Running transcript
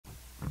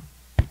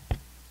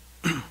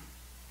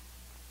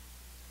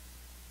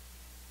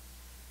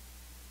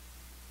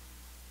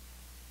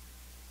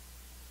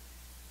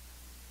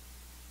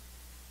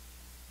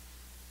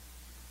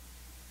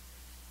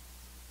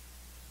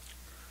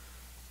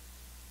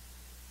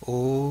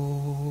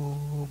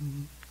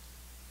Om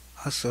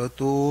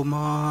Asato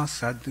ma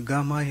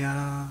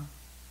sadgamaya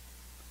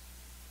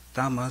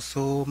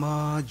Tamaso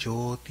ma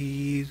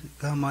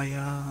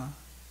jyotirgamaya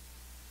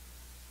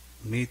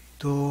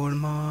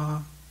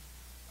Mrityorma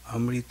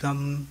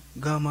amritam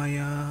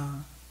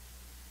gamaya.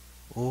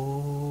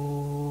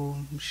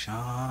 Om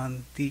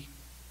Shanti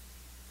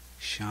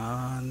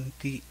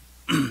Shanti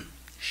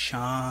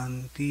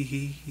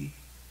Shanti.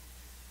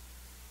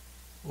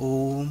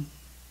 Om,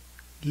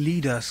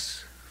 lead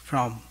us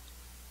from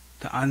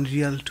the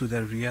unreal to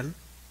the real.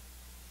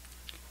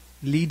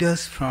 Lead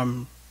us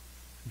from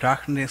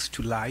darkness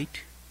to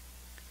light.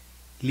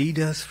 Lead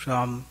us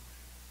from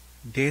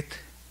death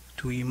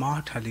to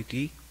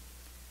immortality.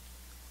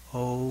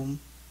 Om,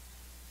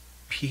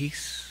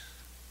 peace,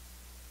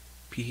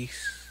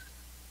 peace,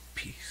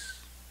 peace.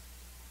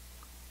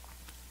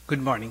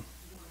 Good morning.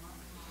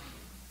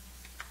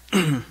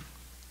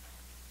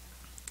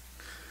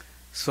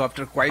 So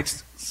after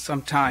quite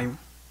some time,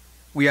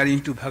 we are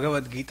into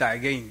Bhagavad Gita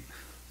again.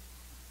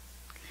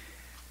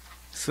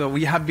 So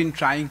we have been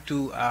trying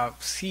to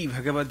see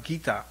Bhagavad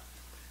Gita,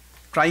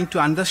 trying to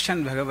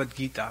understand Bhagavad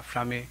Gita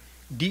from a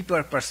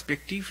deeper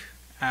perspective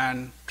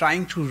and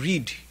trying to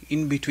read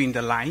in between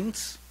the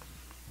lines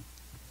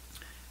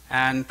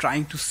and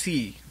trying to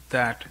see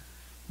that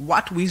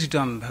what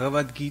wisdom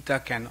Bhagavad Gita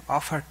can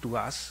offer to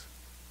us,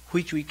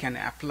 which we can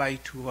apply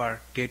to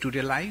our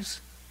day-to-day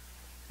lives,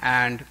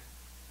 and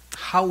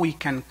how we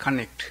can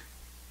connect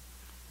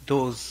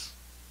those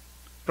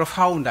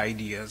profound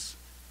ideas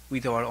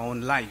with our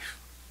own life.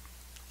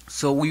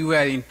 So we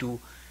were into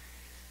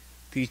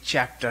the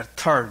chapter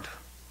 3rd,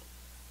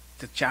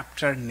 the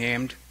chapter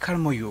named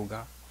Karma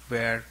Yoga,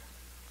 where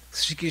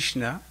Sri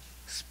Krishna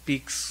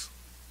speaks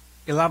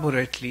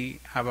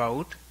elaborately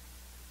about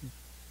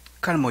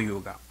Karma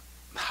Yoga,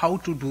 how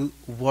to do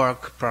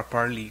work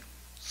properly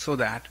so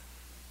that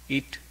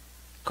it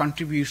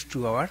contributes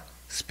to our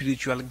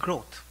spiritual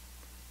growth.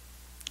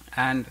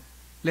 And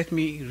let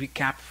me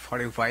recap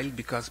for a while,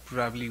 because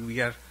probably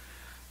we are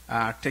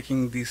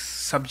taking this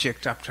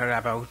subject after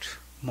about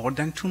more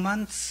than 2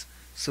 months.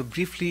 So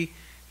briefly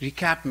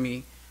recap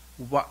me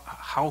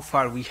how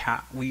far we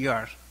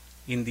are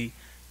in the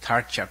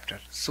 3rd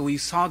chapter. So we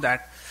saw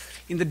that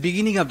in the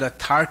beginning of the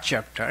 3rd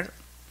chapter,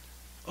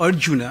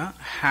 Arjuna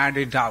had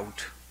a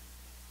doubt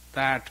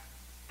that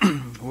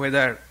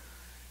whether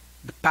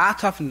the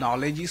path of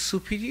knowledge is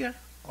superior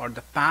or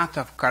the path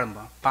of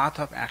karma, path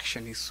of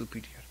action is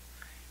superior.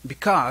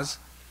 Because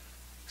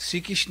Sri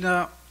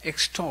Krishna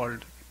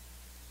extolled,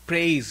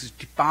 praised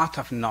the path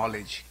of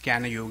knowledge,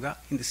 Jnana Yoga,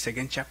 in the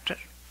 2nd chapter.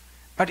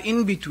 But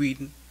in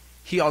between,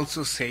 he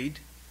also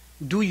said,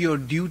 do your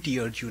duty,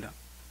 Arjuna.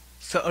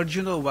 So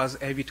Arjuna was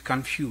a bit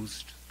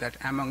confused that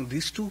among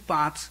these two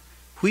paths,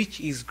 which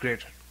is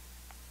greater,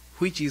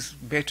 which is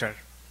better?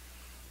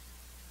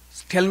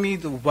 Tell me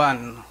the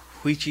one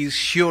which is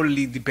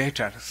surely the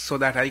better, so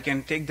that I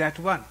can take that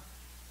one.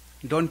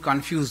 Don't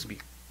confuse me.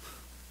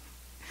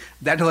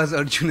 That was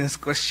Arjuna's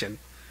question.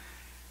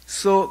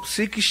 So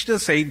Sri Krishna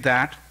said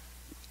that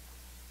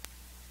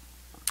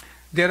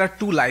there are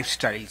 2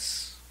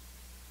 lifestyles.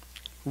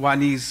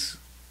 One is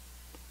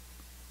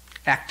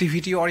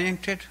activity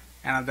oriented,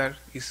 another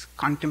is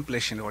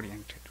contemplation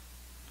oriented.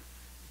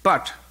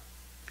 But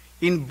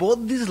in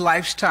both these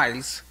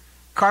lifestyles,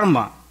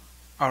 karma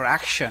or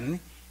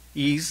action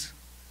is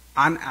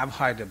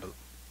unavoidable.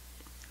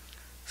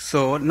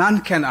 So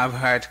none can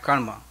avoid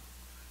karma.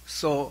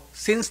 So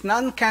since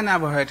none can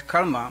avoid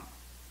karma,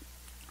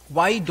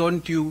 why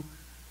don't you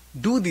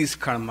do this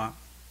karma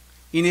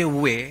in a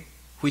way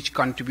which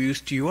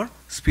contributes to your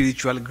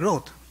spiritual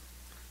growth?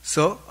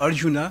 So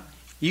Arjuna,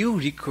 you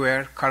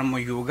require karma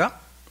yoga,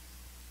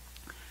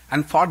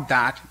 and for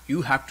that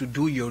you have to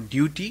do your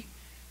duty,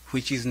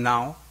 which is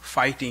now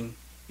fighting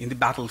in the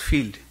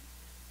battlefield.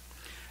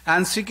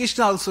 And Sri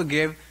Krishna also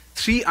gave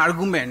 3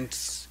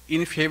 arguments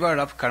in favor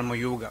of karma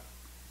yoga.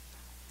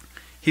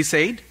 He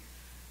said,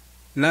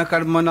 Na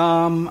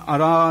karmanam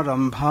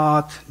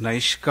ararambhat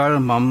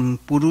naishkarmam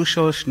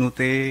purusho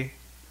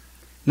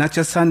na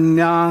cha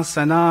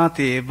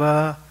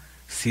sanyasanateva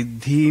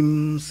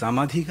siddhim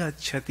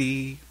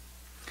samadhigacchati.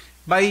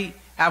 By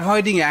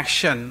avoiding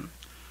action,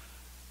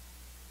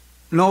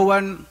 no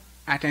one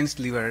attains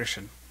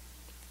liberation.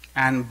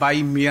 And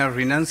by mere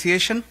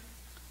renunciation,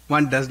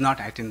 one does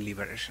not attain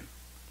liberation.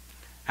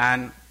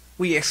 And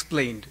we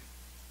explained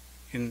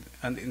in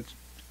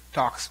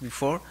talks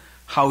before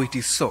how it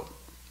is so.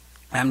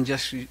 I am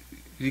just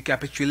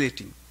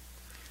recapitulating.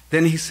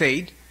 Then he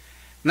said,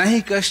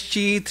 Nahi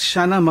kaschit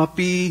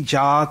shanamapi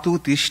jatu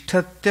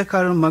tishtatya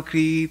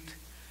karmakrit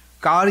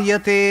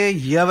karyate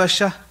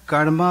yavasha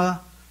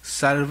karma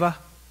sarva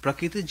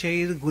prakita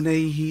jair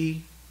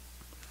gunaihi.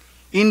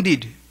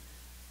 Indeed,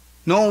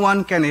 no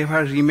one can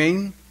ever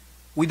remain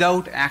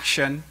without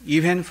action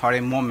even for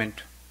a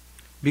moment,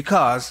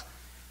 because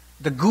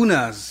the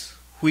gunas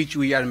which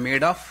we are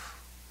made of,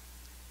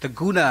 the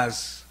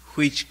gunas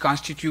which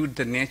constitute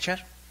the nature,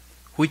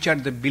 which are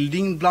the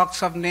building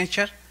blocks of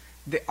nature,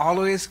 they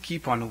always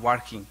keep on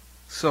working.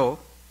 So,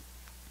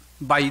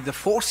 by the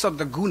force of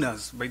the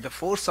gunas, by the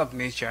force of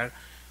nature,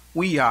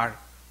 we are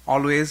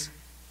always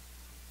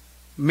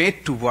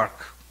made to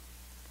work.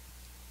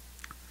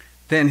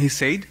 Then he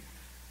said,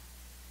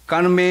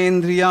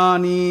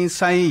 Karmendriyani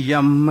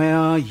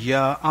sayyamya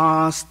ya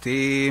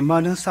aste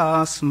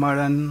manasa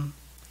smaran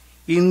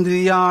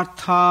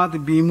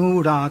indriyarthad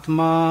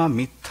vimuratma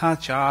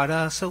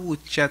mithachara sa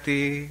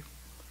uchyate.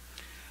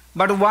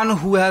 But one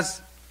who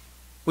has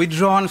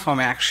withdrawn from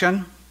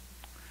action,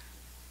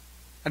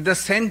 at the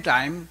same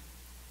time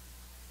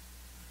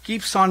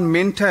keeps on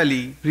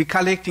mentally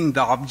recollecting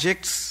the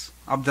objects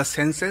of the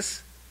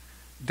senses,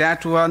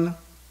 that one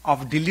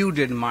of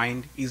deluded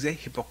mind is a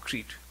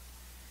hypocrite.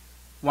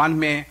 One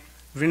may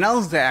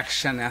renounce the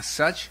action as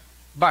such,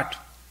 but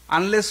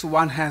unless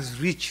one has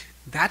reached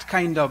that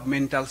kind of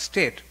mental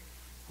state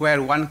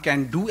where one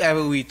can do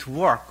away with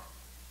work,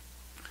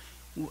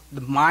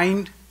 the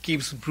mind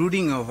keeps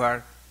brooding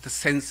over the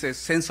senses,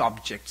 sense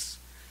objects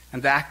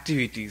and the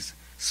activities.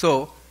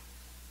 So,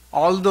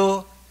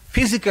 although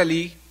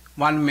physically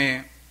one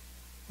may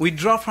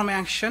withdraw from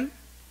action,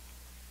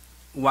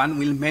 one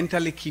will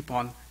mentally keep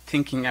on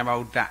thinking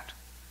about that.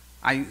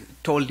 I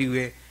told you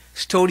a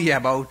story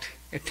about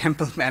a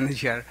temple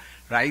manager,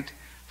 right?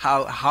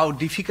 How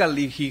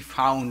difficultly he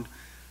found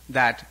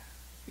that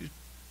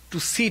to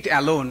sit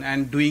alone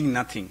and doing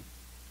nothing.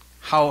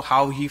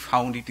 How he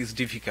found it is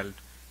difficult.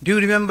 Do you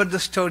remember the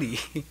story?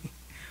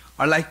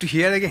 Or like to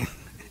hear again?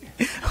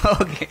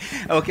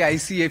 Okay, I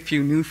see a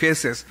few new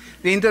faces.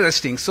 They're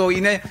interesting. So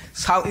in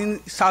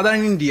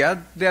southern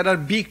India, there are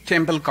big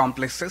temple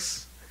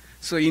complexes.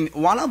 So in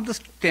one of the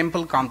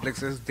temple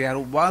complexes, there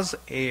was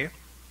a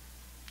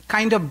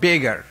kind of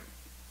beggar,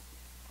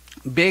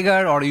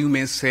 or you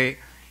may say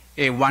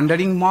a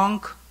wandering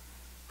monk,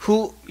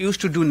 who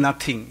used to do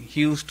nothing.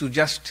 He used to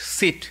just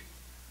sit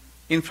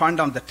in front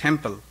of the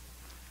temple.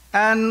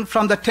 And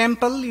from the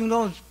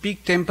temple,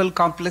 big temple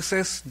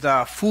complexes,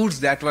 the foods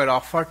that were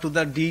offered to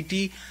the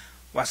deity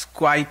was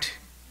quite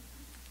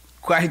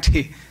a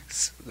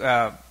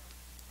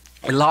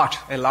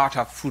lot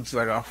of foods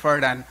were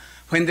offered, and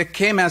when they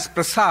came as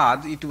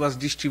prasad, it was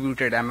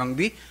distributed among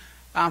the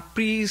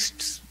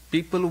priests,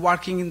 people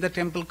working in the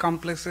temple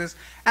complexes,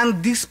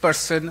 and this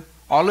person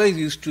always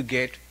used to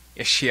get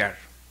a share.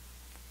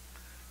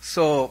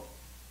 So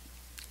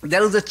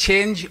there was a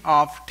change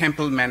of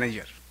temple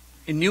manager.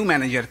 A new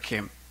manager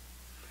came,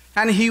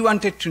 and he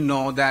wanted to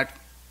know that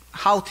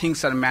how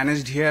things are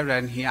managed here,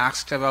 and he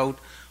asked about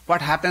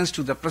what happens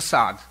to the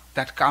prasad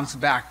that comes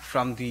back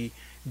from the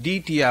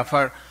deity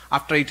after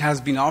it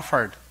has been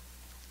offered.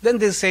 Then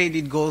they said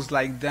it goes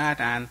like that,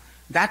 and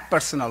that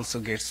person also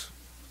gets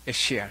a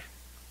share.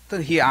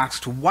 Then he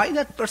asked, why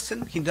that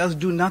person? He does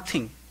do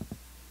nothing.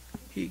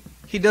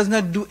 He does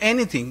not do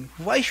anything.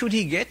 Why should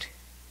he get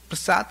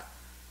prasad?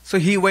 So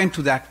he went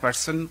to that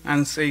person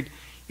and said,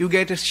 you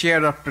get a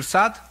share of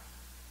prasad,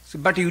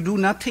 but you do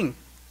nothing.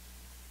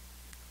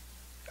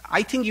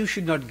 I think you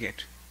should not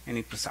get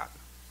any prasad.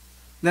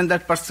 Then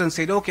that person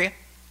said, okay,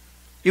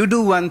 you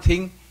do one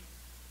thing.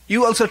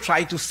 You also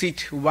try to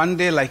sit one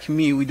day like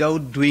me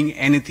without doing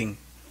anything.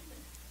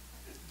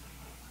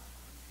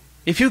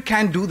 If you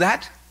can do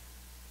that,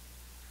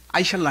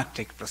 I shall not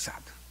take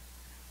prasad.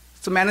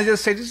 So manager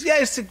said, yeah,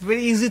 it's a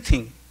very easy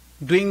thing,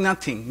 doing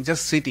nothing,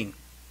 just sitting.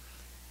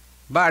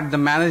 But the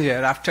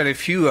manager, after a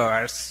few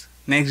hours,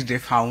 next day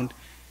found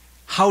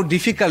how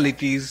difficult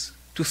it is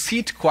to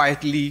sit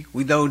quietly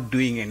without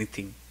doing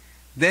anything.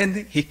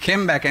 Then he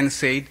came back and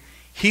said,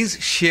 his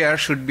share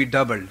should be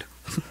doubled.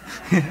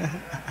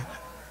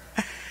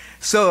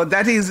 So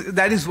that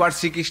is what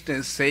Sri Krishna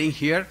is saying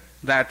here,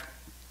 that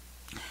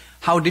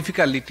how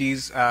difficult it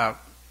is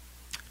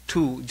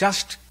to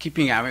just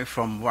keeping away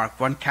from work.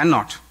 One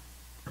cannot.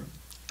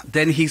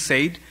 Then he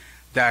said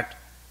that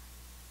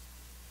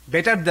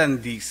better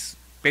than this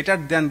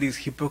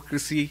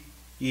hypocrisy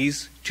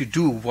is to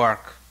do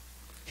work.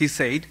 He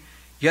said,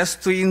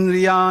 Yastu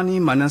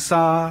indriyani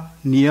manasa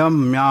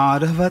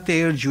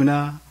niyamyarhavate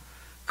arjuna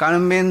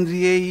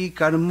karmendriyai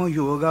karma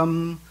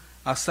yogam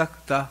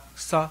asakta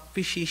sa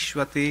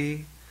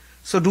vishishvate.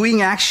 So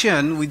doing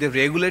action with a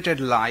regulated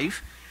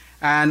life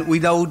and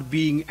without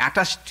being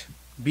attached,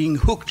 being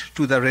hooked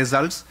to the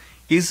results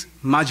is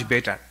much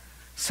better.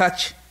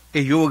 Such a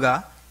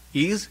yoga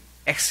is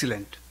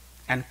excellent,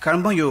 and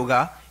karma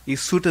yoga is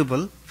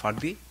suitable for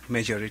the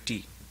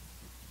majority.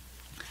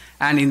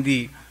 And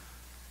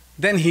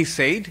then he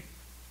said,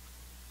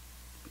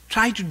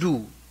 try to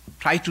do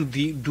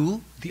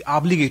the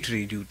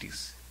obligatory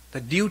duties,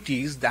 the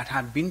duties that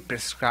have been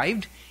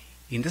prescribed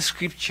in the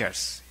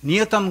scriptures.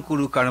 Niyatam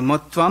kuru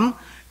karmatvam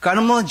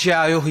karma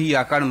jyayo hi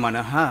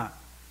akarmanaha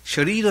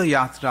sharira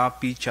yatra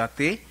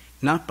pichate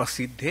na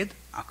prasiddhed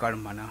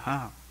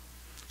akarmanaha.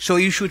 So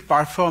you should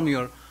perform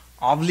your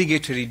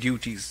obligatory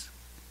duties,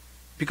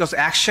 because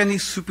action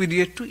is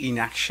superior to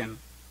inaction.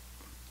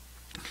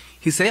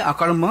 He says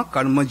akarma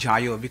karma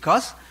jhayo,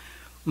 because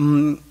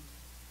in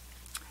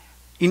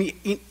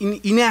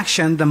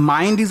inaction the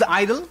mind is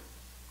idle,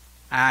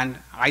 and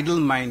idle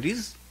mind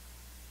is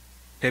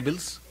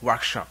devil's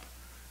workshop.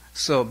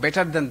 So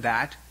better than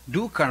that,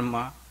 do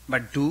karma,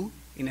 but do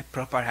in a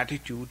proper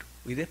attitude,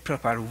 with a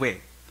proper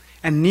way.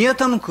 And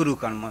niyatam kuru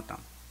karmatam.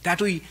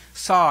 That we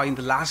saw in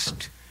the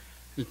last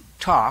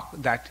talk,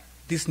 that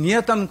this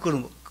niyatam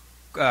kuru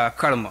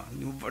karma,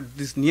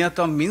 this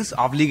niyatam means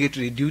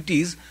obligatory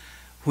duties.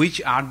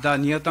 Which are the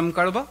niyatam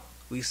karma?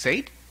 We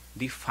said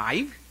the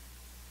 5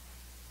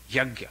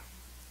 yajna,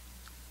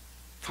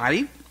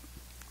 5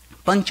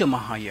 pancha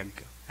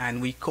mahayajna.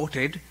 And we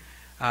quoted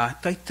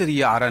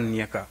Taittiriya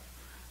Aranyaka,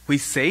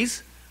 which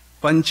says,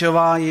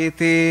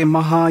 Panchavayete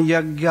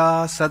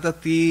mahayajna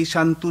satati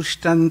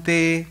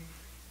santushtante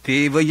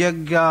teva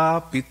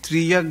yajna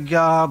pitri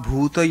yajna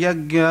bhuta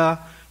yajna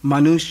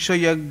manushya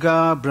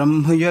yajna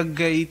brahma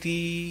yajna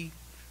iti.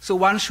 So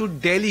one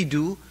should daily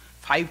do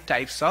 5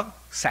 types of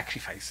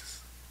sacrifices.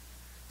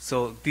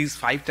 So these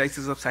 5 types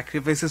of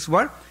sacrifices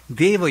were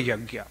Deva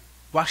Yajna,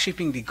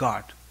 worshipping the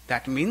God.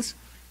 That means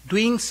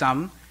doing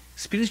some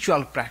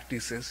spiritual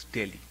practices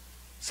daily,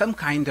 some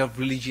kind of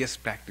religious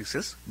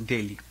practices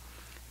daily.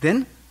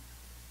 Then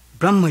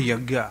Brahma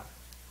Yajna,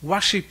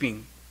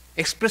 worshipping,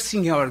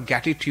 expressing our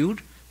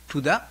gratitude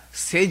to the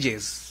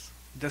sages,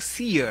 the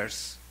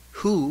seers,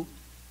 who,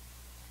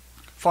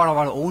 for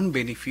our own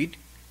benefit,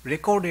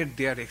 recorded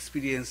their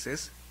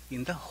experiences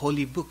in the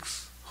holy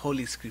books,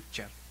 holy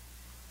scripture.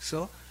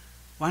 So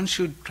one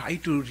should try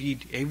to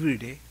read every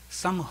day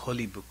some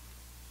holy book,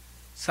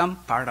 some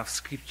part of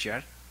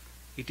scripture.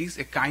 It is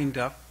a kind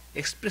of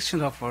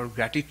expression of our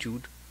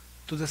gratitude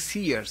to the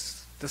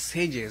seers, the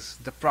sages,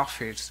 the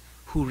prophets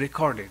who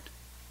recorded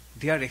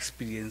their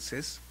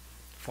experiences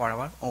for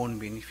our own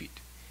benefit.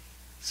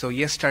 So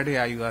yesterday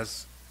I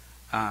was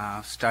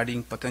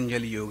studying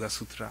Patanjali Yoga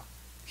Sutra.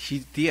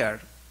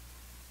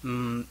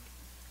 In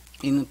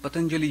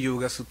Patanjali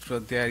Yoga Sutra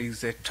there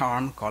is a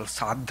term called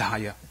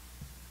Sadhaya.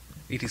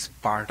 It is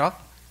part of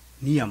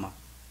niyama,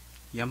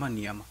 yama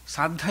niyama.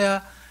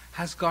 Sadhaya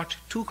has got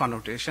 2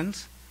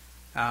 connotations.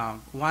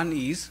 One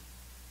is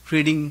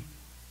reading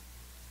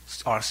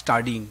or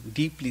studying,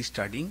 deeply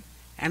studying.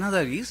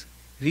 Another is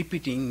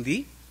repeating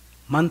the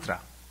mantra,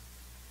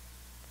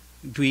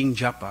 doing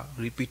japa,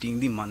 repeating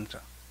the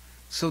mantra.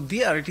 So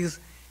there it is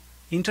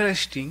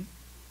interesting.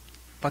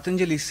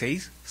 Patanjali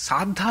says,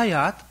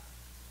 Sadhayat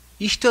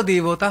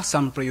Ishtadevata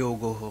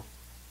samprayogoho.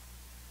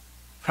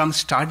 From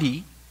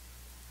study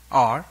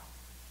or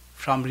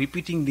from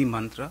repeating the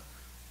mantra,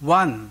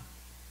 one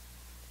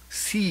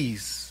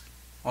sees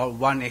or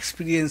one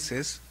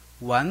experiences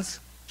one's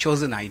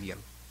chosen ideal.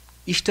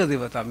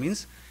 Ishtadevata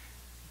means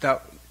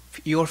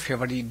your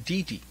favorite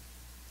deity,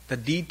 the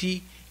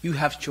deity you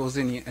have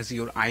chosen as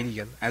your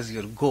ideal, as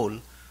your goal,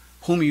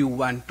 whom you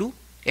want to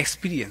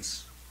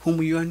experience,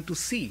 whom you want to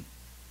see.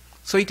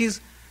 So it is,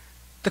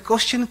 the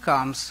question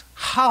comes,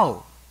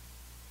 how?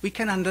 We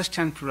can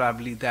understand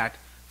probably that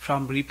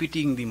from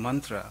repeating the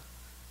mantra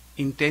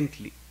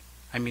intently,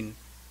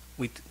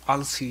 with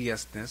all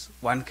seriousness,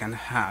 one can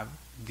have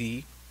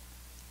the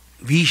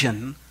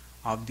vision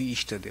of the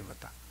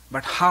Ishtadevata.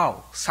 But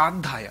how?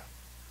 Sadhaya.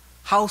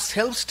 How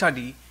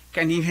self-study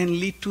can even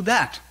lead to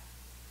that?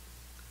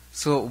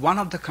 So one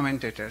of the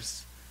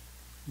commentators,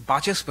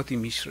 Bachaspati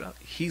Mishra,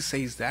 he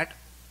says that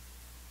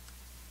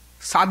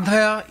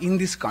Sadhaya in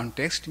this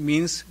context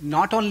means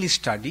not only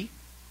studying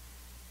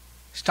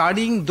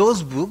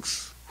those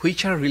books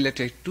which are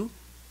related to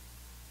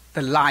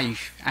the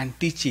life and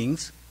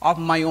teachings of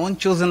my own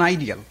chosen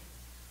ideal.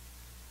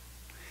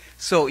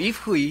 So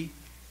if we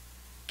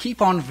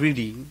keep on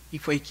reading,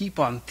 if we keep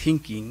on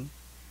thinking,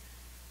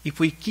 if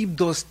we keep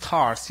those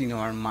thoughts in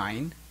our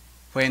mind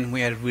when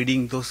we are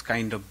reading those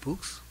kind of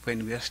books,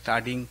 when we are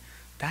studying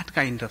that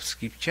kind of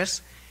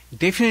scriptures,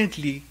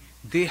 definitely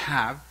they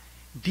have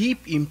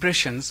deep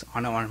impressions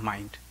on our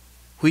mind,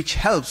 which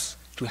helps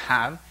to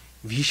have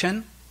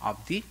vision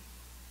of the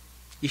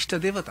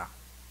Ishtadevata.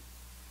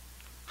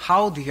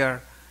 How they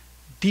are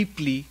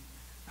deeply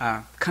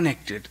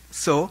connected.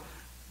 So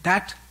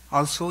that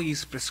also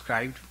is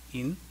prescribed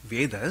in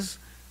Vedas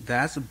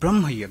as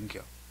Brahma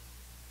Yajna,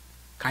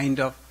 kind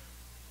of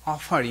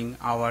offering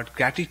our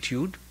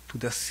gratitude to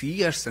the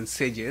seers and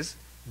sages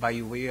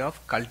by way of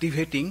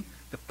cultivating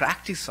the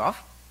practice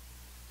of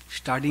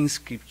studying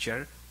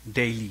scripture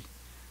daily.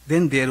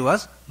 Then there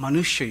was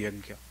Manushya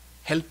Yajna,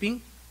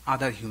 helping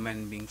other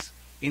human beings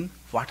in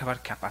whatever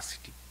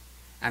capacity.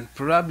 And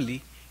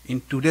probably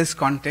in today's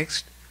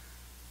context,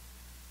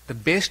 the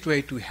best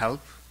way to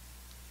help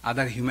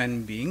other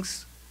human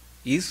beings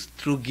is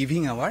through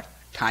giving our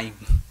time.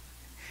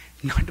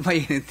 Not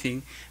by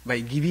anything, by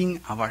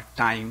giving our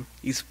time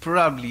is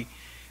probably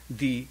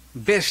the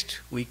best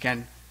we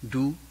can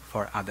do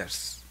for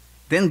others.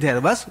 Then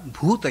there was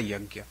Bhuta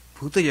Yajna.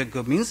 Bhuta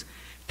Yajna means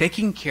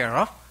taking care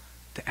of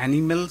the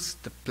animals,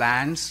 the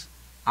plants,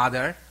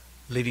 other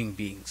living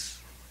beings.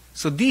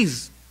 So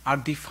these are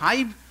the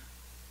 5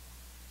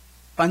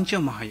 Pancha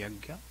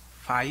Mahayajna,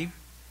 5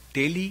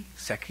 daily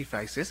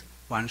sacrifices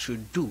one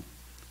should do.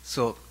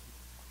 So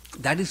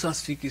that is what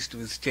Sri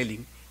Krishna is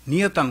telling,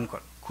 Niyatam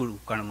Kuru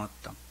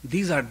Karmattam.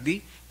 These are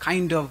the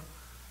kind of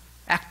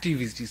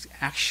activities,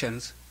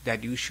 actions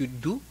that you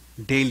should do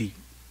daily.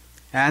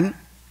 And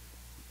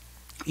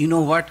you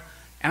know what?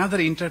 Another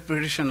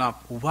interpretation of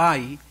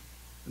why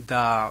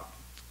the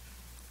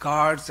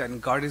gods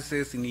and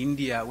goddesses in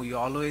India we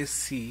always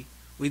see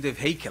with a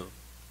vehicle,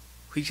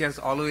 which has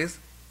always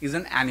is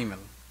an animal,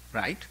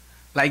 right?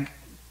 Like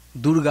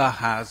Durga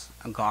has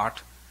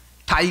got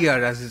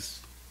tiger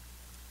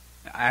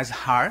as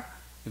her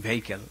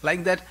vehicle.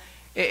 Like that,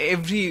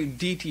 every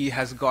deity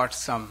has got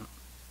some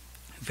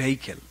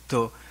vehicle.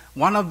 So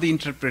one of the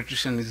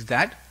interpretation is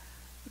that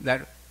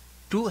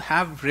to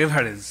have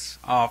reverence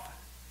of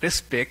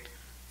respect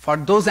for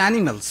those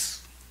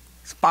animals.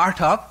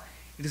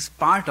 It is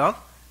part of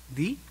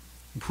the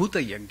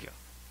Bhuta Yajna,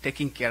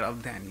 taking care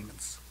of the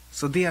animals.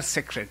 So they are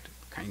sacred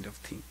kind of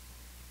thing.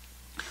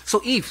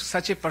 So if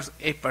such a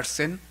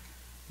person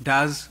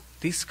does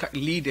this,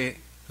 lead a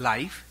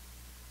life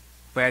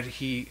where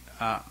he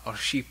or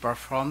she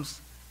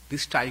performs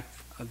these 5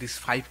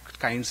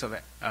 kinds of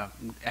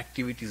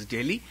activities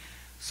daily,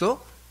 so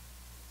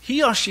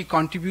he or she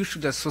contributes to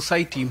the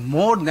society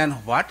more than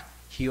what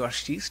he or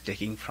she is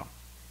taking from.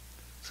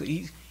 So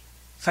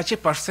such a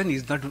person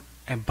is not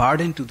a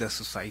burden to the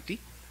society,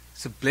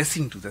 it's a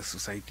blessing to the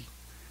society.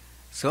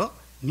 So,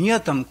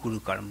 niyatam kuru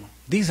karma.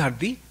 These are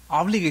the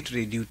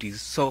obligatory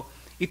duties. So,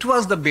 it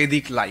was the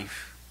Vedic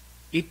life.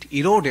 It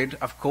eroded,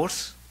 of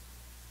course.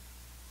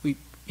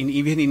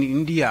 Even in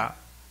India,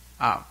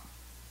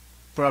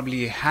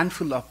 probably a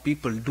handful of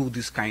people do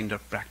this kind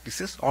of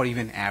practices or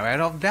even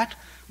aware of that.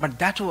 But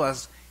that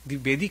was the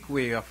Vedic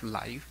way of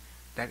life,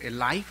 that a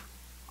life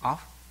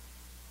of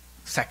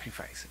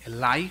sacrifice, a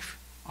life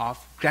of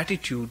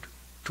gratitude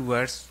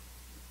towards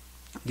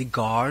the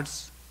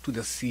gods, to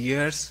the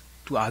seers,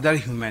 to other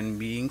human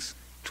beings,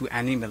 to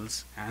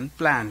animals and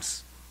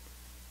plants.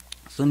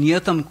 So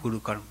niyatam kuru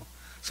karma.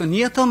 So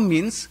niyatam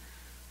means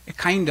a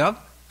kind of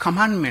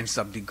commandments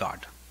of the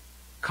God.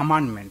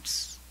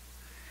 Commandments.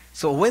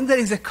 So when there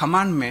is a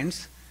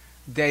commandments,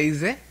 there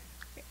is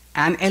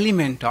an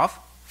element of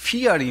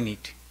fear in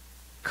it.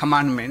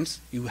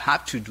 Commandments you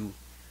have to do.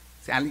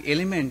 It's an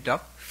element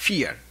of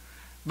fear.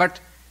 But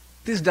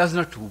this does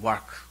not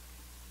work.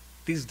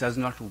 This does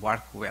not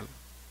work well.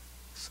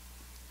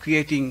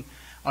 Creating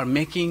or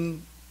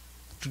making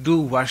to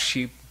do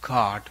worship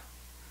God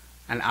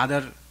and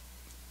other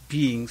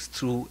beings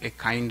through a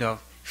kind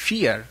of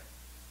fear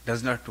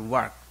does not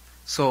work.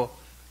 So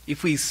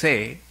if we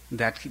say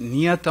that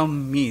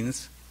niyatam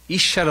means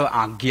Ishara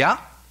Agya,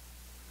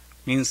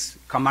 means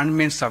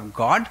commandments of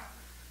God,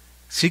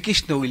 Sri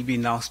Krishna will be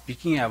now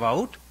speaking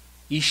about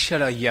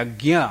Ishara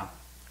Yajna.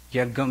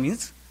 Yajna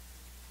means,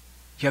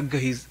 Yajna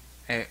is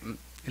a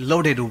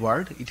loaded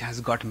word, it has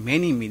got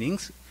many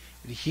meanings.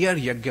 Here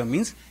Yajna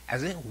means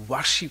as a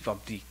worship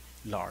of the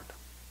Lord.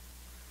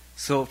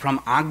 So from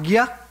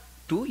Agya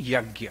to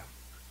Yajna.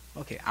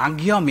 Okay,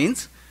 Agya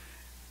means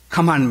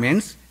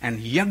commandments and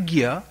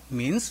Yajna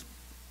means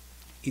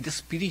is the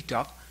spirit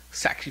of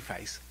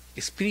sacrifice,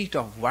 a spirit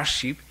of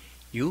worship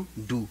you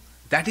do.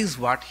 That is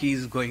what he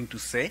is going to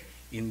say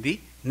in the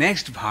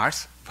next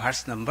verse,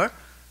 verse number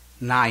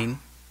 9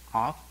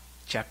 of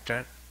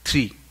chapter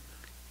 3.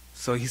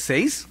 So he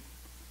says,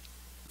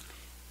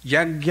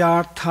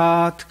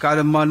 Yagyarthat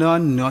karmana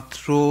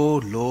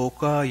nyatro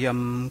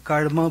lokayam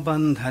karma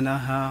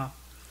bandhanaha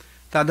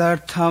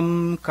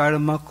tadartham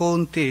karma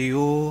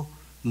konteyo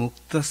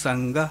mukta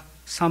sangha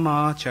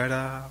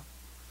samachara.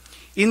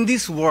 In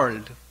this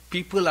world,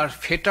 people are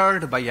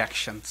fettered by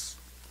actions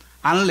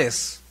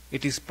unless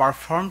it is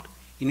performed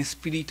in a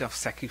spirit of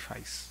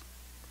sacrifice.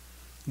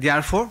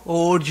 Therefore,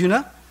 O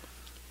Arjuna,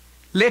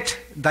 let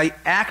thy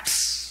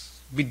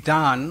acts be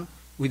done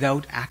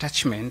without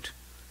attachment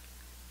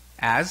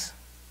as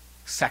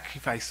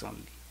sacrifice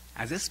only,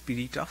 as a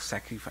spirit of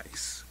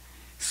sacrifice.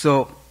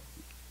 So,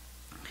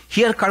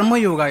 here Karma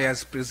Yoga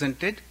is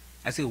presented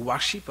as a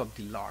worship of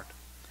the Lord,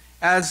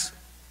 as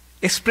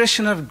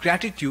expression of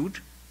gratitude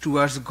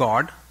towards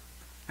God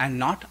and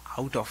not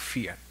out of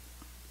fear.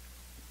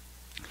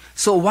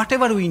 So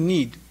whatever we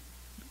need,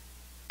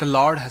 the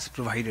Lord has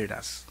provided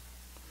us.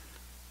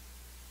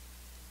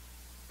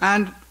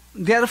 And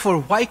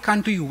therefore, why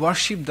can't we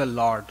worship the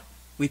Lord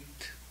with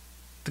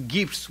the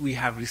gifts we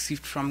have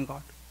received from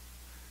God?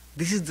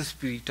 This is the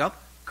spirit of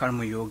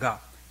Karma Yoga.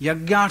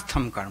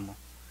 Yagyartham karma.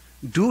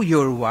 Do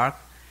your work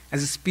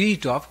as a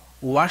spirit of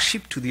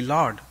worship to the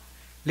Lord.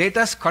 Let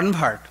us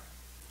convert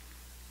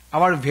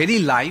our very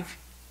life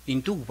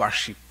into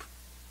worship.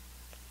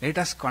 Let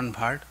us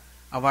convert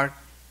our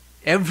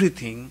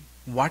everything,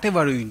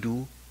 whatever we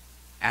do,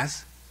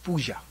 as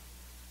puja,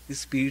 the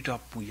spirit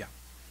of puja.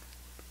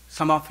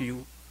 Some of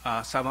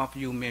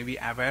you may be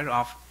aware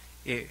of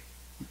a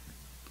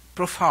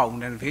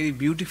profound and very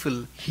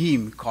beautiful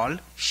hymn called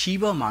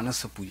Shiva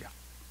Manasa Puja,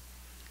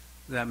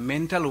 the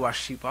mental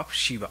worship of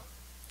Shiva,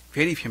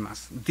 very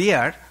famous.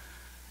 There,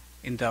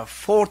 in the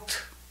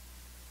fourth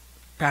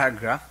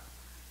paragraph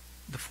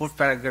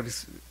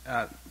is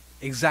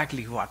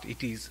exactly what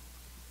it is.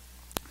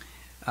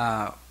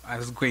 I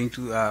was going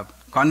to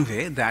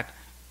convey that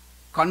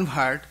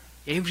convert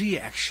every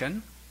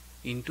action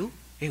into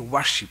a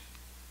worship.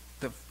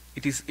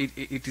 it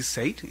is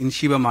said in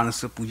Shiva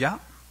Manasa Puja,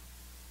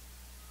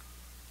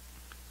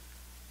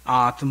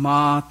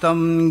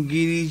 Atmatam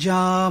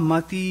girija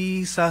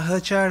mati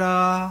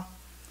sahachara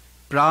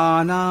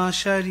prana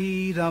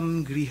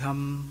shariram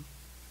griham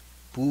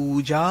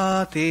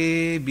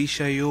pujate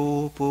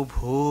vishayopo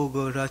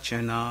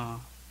rachana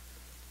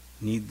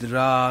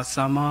nidra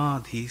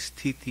samadhi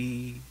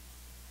sthiti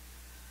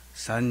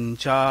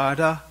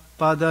sanchara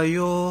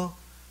padayo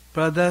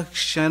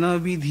pradakshana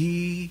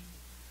vidhi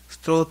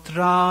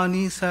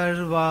stotrani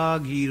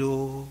sarva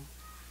giro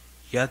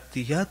yat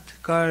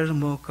yat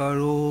karma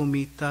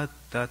karomi tat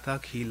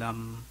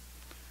tatakhilam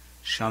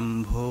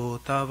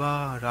shambho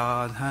tava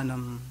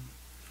radhanam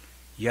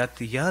yat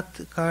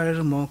yat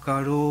karma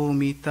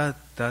karomi tat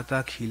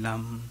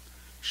tatakhilam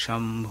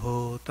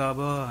shambho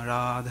tava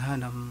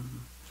radhanam.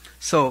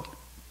 So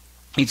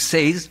it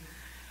says,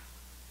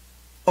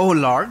 O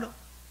Lord,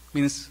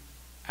 means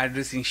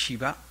addressing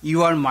Shiva,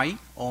 you are my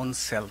own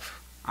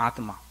self,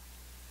 Atma.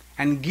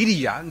 And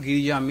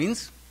Girija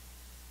means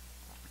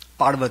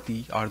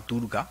Parvati or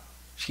Durga.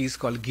 She is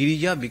called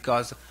Girija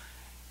because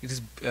it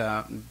is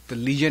the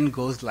legend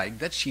goes like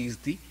that. She is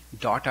the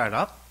daughter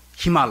of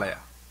Himalaya,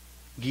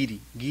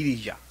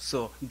 Girija.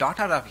 So,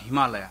 daughter of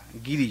Himalaya,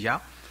 Girija,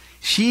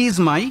 she is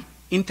my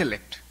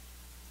intellect.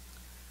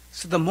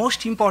 So, the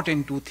most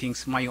important two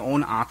things, my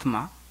own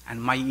Atma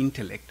and my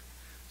intellect.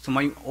 So,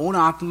 my own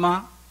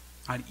Atma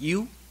are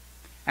you,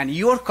 and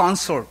your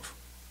consort,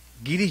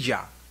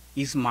 Girija,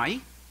 is my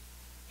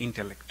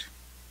intellect.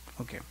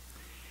 Okay.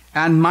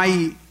 And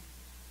my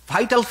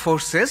vital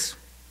forces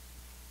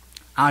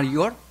are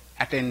your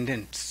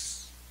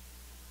attendants.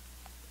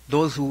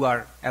 Those who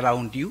are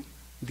around you,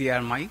 they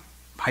are my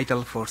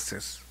vital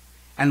forces.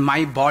 And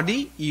my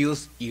body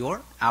is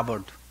your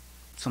abode.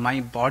 So my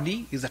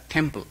body is a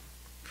temple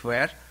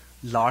where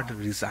Lord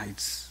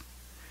resides.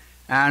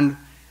 And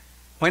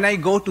when I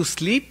go to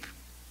sleep,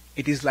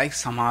 it is like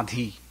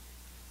samadhi,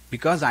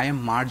 because I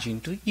am merged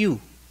into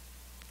you.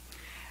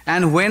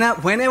 And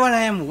whenever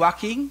I am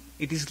walking,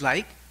 it is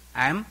like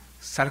I am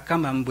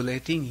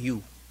circumambulating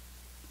you.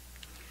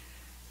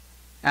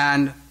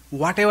 And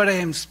whatever I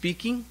am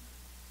speaking,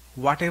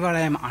 whatever I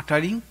am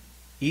uttering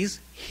is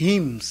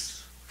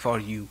hymns for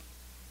you.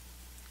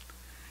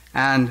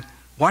 And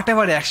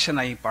whatever action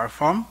I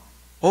perform,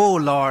 O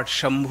Lord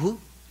Shambhu,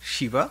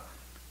 Shiva,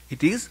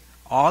 it is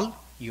all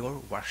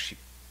your worship.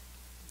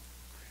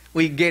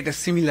 We get a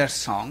similar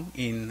song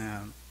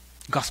in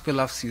Gospel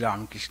of Sri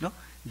Ramakrishna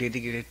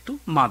dedicated to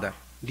Mother,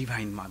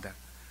 Divine Mother.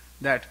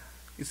 That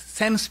is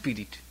same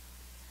spirit,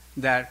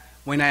 that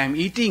when I am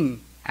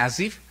eating, as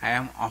if I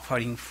am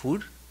offering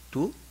food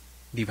to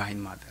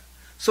Divine Mother.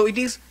 So it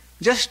is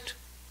just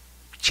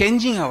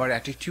changing our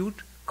attitude,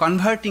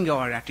 converting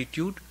our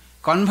attitude,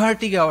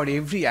 converting our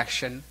every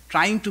action,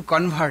 trying to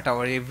convert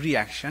our every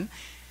action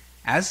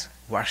as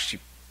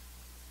worship.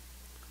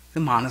 The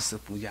Manasa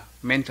Puja,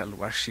 mental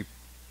worship.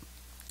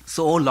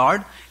 So, O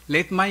Lord,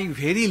 let my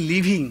very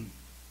living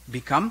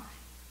become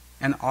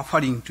an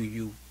offering to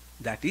you,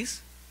 that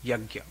is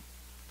Yajna.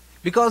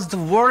 Because the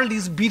world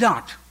is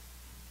Virat.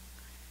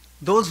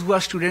 Those who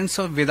are students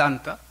of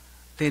Vedanta,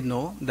 they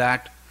know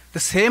that the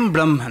same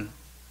Brahman,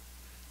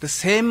 the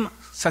same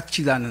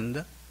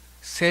Satchidananda,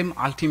 same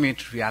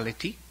ultimate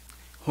reality,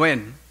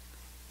 when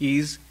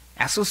is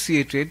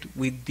associated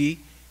with the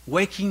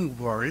waking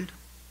world,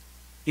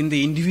 in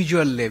the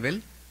individual level,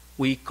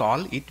 we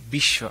call it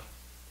Vishwa.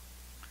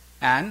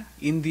 And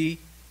in the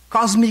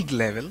cosmic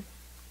level,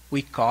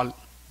 we call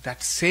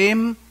that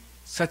same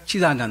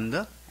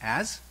Satchidananda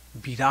as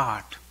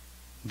Virat,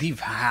 the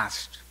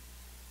vast.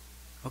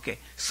 Okay,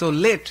 so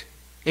let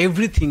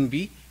everything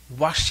be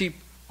worship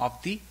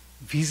of the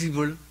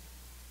visible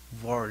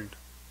world,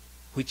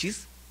 which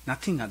is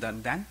nothing other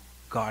than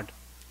God.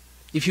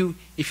 If you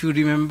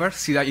remember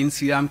in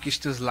Sri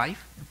Ramakrishna's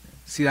life,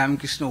 Sri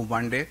Ramakrishna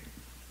one day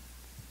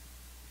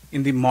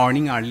in the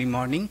morning, early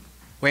morning,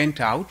 went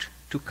out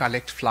to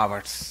collect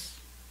flowers.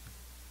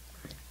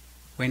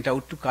 Went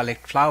out to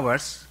collect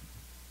flowers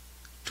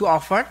to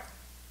offer,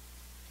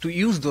 to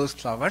use those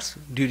flowers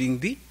during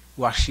the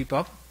worship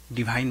of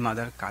Divine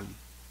Mother Kali.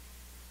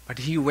 But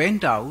he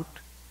went out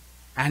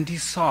and he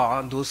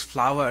saw those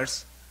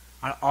flowers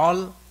are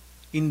all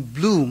in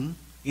bloom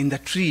in the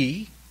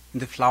tree, in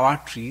the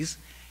flower trees,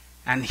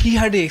 and he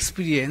had an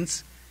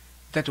experience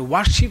that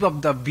worship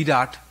of the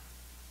Virat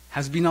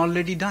has been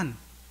already done.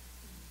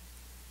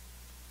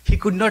 He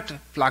could not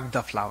pluck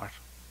the flower.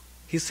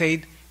 He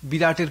said,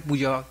 Virater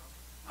puja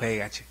hoye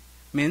geche.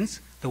 Means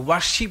the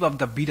worship of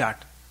the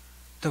Virat,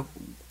 the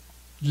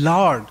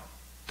Lord,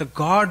 the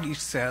God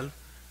itself,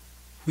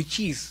 which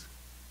is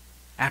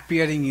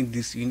appearing in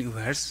this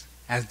universe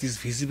as this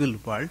visible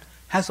world,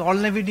 has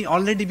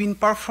already been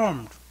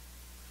performed.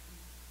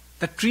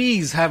 The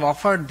trees have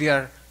offered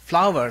their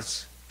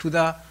flowers to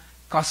the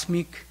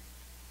cosmic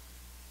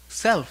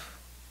self,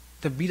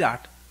 the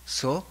Virat.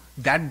 So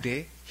that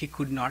day he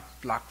could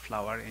not pluck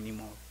flower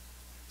anymore.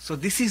 So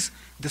this is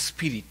the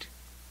spirit,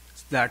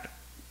 that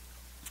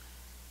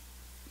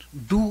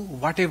do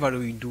whatever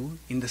we do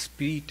in the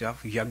spirit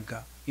of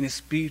yajna, in a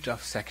spirit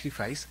of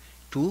sacrifice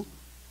to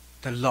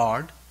the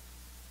Lord,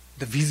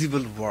 the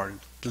visible world,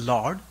 the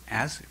Lord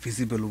as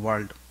visible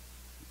world.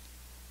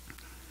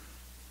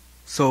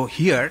 So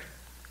here,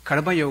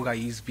 Karma Yoga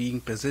is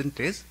being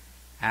presented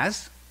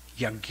as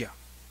yajna,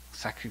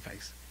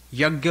 sacrifice.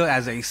 Yajna,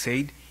 as I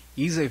said,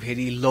 is a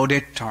very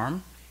loaded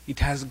term. It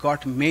has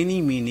got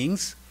many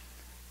meanings: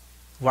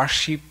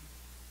 worship,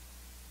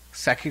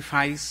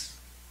 sacrifice,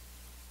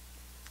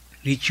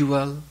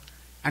 ritual,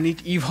 and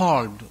it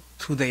evolved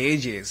through the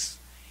ages.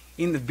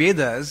 In the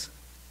Vedas,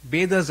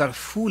 Vedas are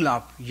full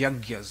of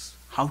yajnas,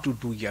 how to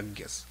do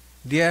yajnas.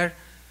 There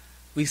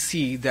we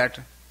see that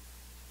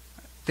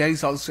there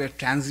is also a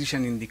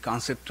transition in the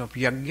concept of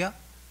yajna.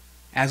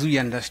 As we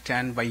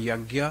understand by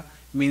yajna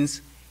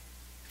means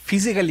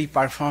physically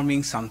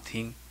performing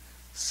something,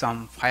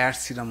 some fire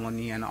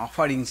ceremony and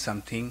offering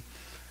something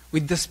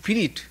with the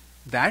spirit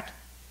that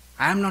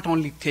I am not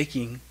only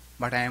taking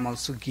but I am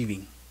also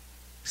giving.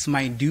 It's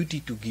my duty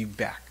to give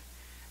back.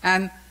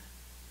 And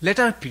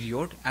later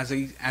period, as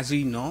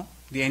we know,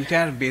 the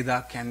entire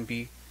Veda can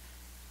be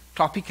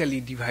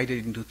topically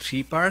divided into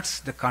three parts: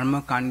 the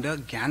Karma Kanda,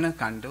 Jnana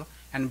Kanda,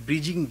 and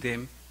bridging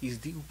them is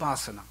the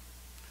Upasana.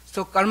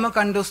 So Karma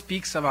Kanda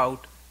speaks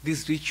about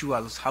these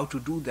rituals, how to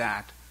do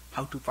that,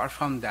 how to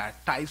perform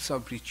that, types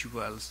of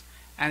rituals,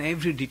 and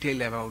every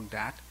detail about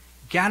that.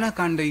 Jnana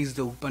Kanda is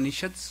the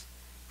Upanishads,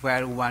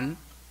 where one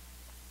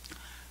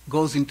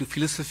goes into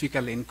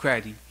philosophical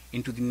inquiry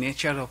into the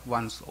nature of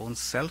one's own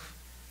self,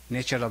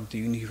 nature of the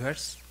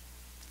universe,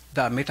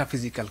 the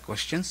metaphysical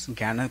questions,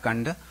 Jnana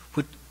Kanda,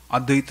 which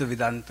Advaita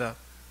Vedanta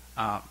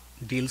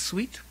deals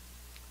with.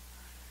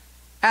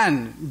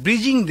 And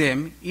bridging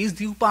them is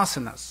the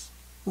Upasanas.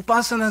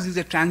 Upasanas is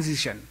a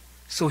transition.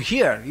 So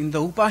here in the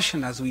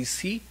Upasanas we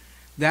see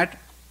that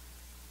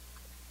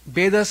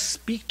Vedas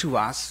speak to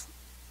us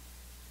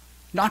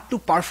not to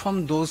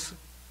perform those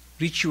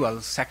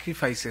rituals,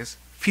 sacrifices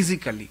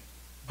physically,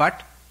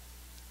 but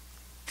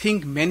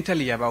think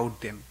mentally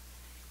about them.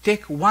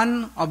 Take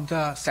one of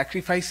the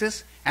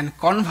sacrifices and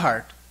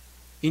convert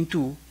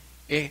into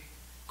a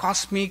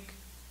cosmic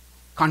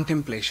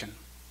contemplation.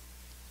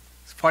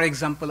 For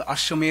example,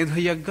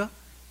 Ashwamedha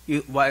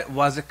Yajna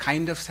was a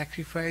kind of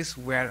sacrifice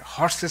where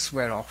horses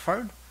were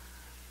offered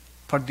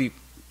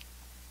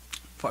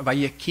by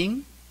a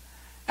king,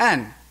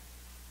 and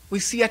we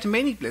see at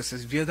many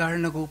places,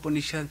 Vyadaranaga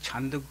Upanishad,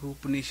 Chandogya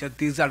Upanishad,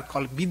 these are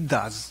called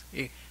Vidyas,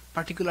 a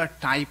particular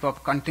type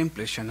of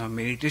contemplation or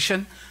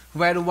meditation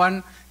where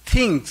one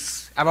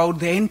thinks about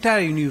the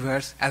entire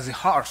universe as a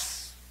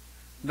horse,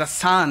 the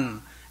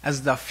sun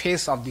as the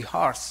face of the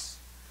horse,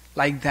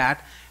 like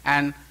that.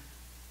 And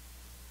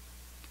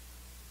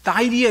the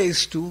idea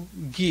is to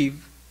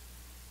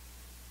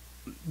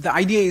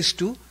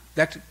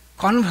that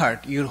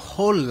convert your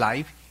whole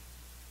life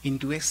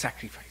into a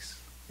sacrifice.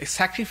 A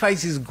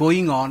sacrifice is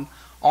going on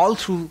all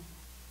through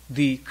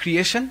the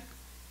creation,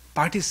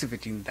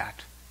 participate in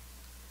that.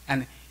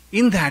 And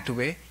in that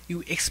way,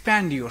 you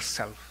expand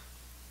yourself.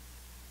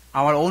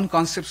 Our own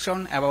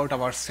conception about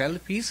ourselves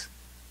is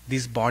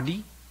this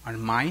body or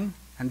mind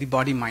and the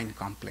body-mind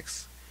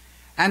complex.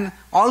 And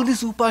all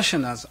these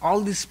upasanas,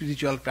 all these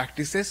spiritual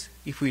practices,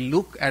 if we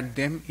look at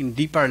them in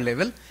deeper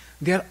level,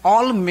 they are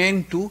all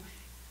meant to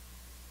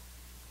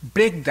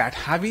break that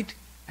habit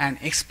and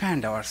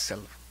expand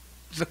ourselves.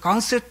 The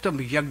concept of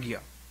yajna,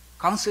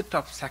 concept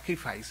of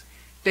sacrifice,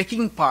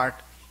 taking part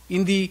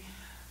in the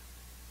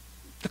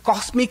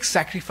cosmic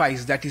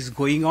sacrifice that is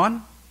going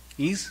on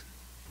is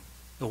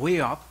the way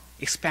of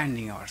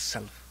expanding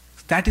ourselves.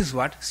 That is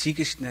what Sri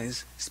Krishna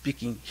is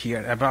speaking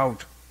here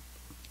about.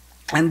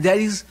 And there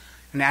is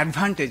an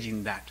advantage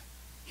in that.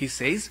 He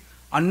says,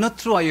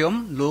 Annatra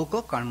ayam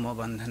loka karma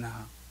bandhana.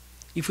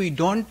 If we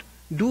don't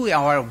do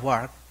our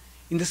work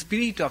in the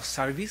spirit of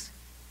service,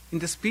 in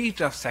the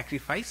spirit of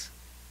sacrifice,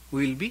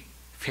 we will be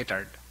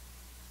fettered.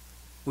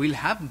 We will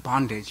have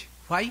bondage.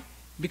 Why?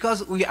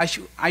 Because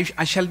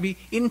I shall be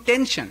in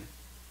tension,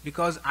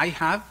 because I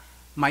have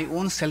my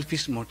own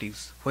selfish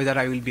motives, whether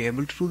I will be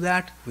able to do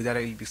that, whether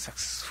I will be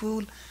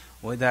successful,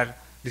 whether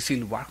this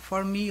will work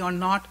for me or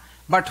not.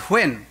 But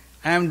when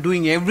I am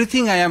doing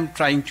everything I am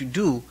trying to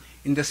do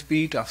in the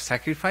spirit of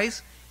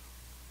sacrifice,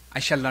 I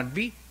shall not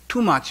be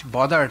too much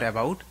bothered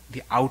about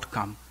the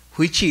outcome,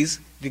 which is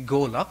the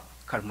goal of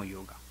Karma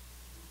Yoga.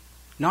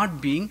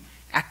 Not being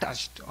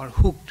attached or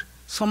hooked,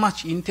 so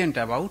much intent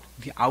about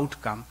the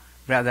outcome,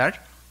 rather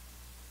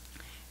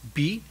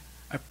be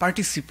a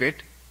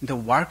participate in the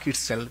work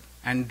itself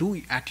and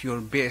do at your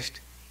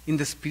best in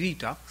the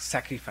spirit of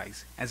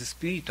sacrifice, as a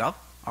spirit of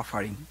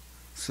offering.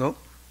 So,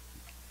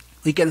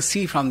 we can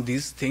see from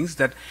these things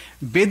that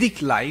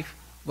Vedic life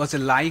was a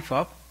life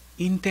of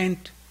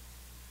intent,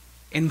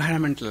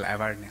 environmental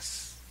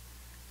awareness.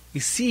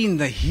 We see in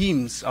the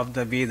hymns of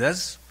the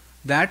Vedas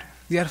that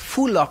they are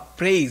full of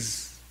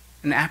praise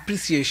and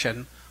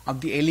appreciation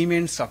of the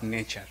elements of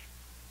nature,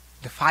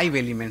 the 5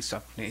 elements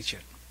of nature.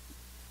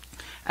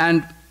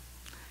 And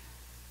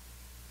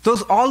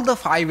all the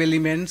 5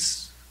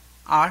 elements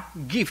are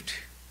gift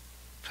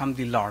from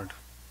the Lord,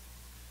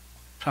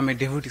 from a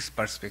devotee's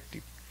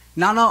perspective.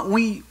 No,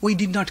 we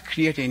did not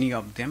create any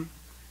of them.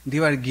 They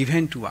were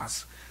given to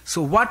us.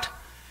 So what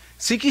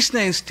Sri Krishna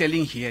is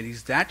telling here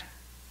is that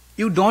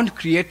you cannot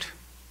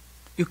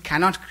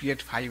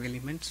create 5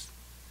 elements.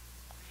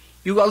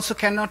 You also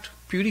cannot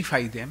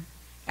purify them.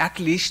 At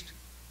least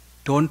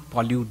don't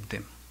pollute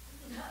them.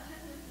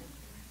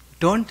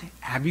 Don't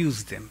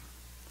abuse them.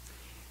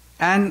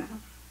 And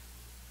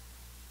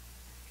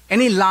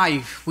any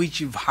life which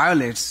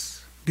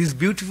violates this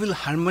beautiful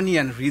harmony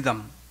and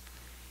rhythm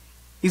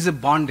is a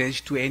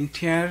bondage to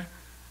entire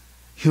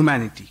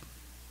humanity.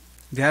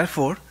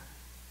 Therefore,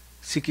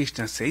 Sri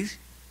Krishna says,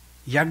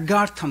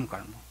 Yaggartham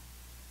karma.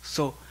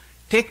 So,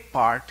 take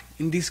part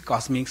in this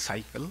cosmic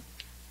cycle,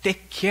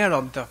 take care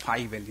of the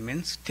 5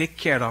 elements, take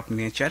care of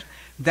nature.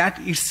 That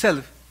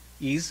itself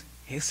is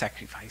a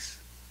sacrifice.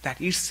 That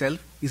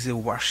itself is a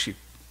worship.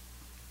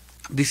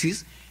 This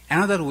is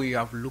another way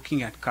of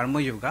looking at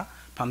karma yoga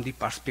from the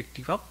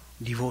perspective of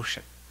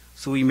devotion.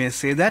 So we may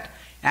say that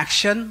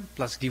action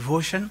plus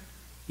devotion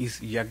is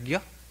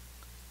yajna,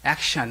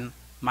 action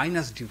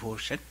minus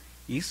devotion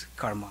is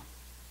karma.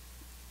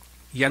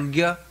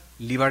 Yajna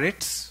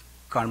liberates,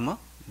 karma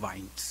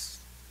binds.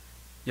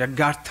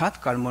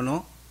 Yajnarthat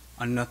karmano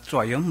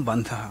annatrayam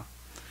bandha.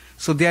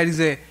 So there is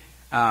a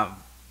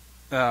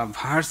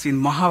verse in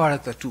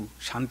Mahabharata too,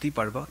 Shanti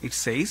Parva. It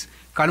says,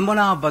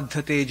 Karmana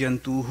baddhate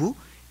jantuhu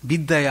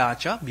vidyaya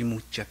cha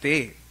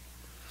vimuchyate.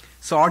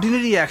 So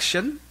ordinary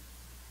action,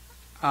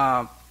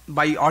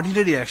 by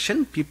ordinary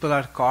action, people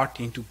are caught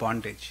into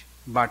bondage.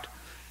 But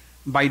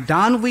by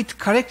done with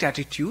correct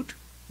attitude,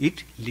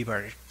 it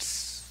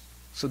liberates.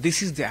 So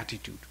this is the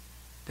attitude,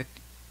 that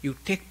you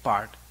take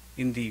part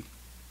in the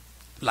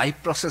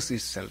life process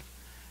itself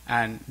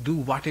and do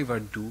whatever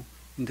do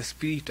in the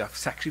spirit of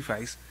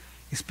sacrifice,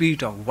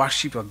 spirit of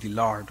worship of the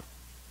Lord.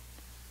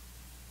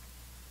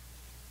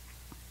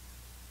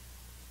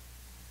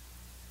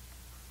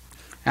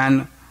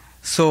 And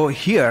so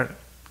here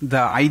the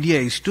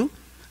idea is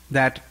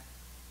that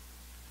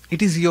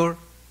it is your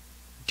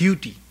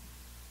duty.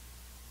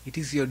 It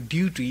is your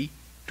duty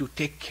to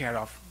take care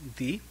of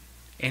the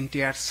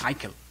entire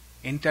cycle,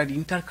 entire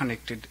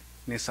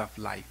interconnectedness of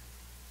life.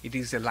 It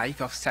is a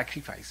life of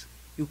sacrifice.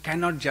 You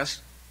cannot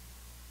just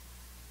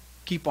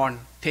keep on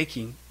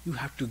taking, you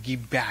have to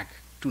give back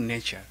to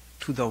nature,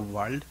 to the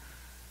world,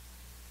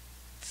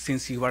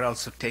 since you are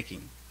also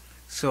taking.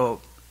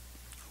 So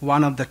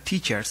one of the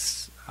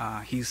teachers,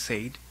 he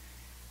said,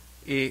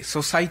 a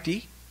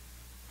society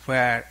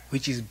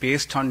which is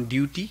based on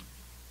duty,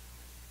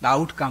 the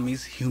outcome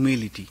is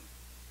humility.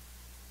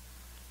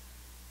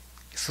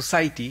 A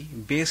society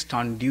based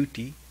on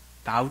duty,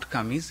 the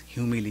outcome is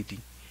humility.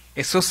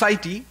 A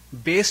society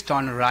based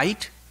on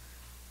right,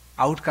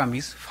 outcome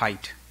is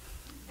fight.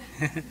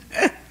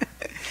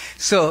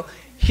 So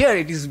here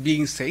it is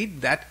being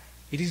said that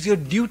it is your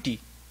duty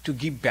to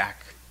give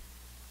back.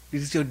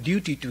 It is your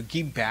duty to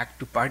give back,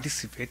 to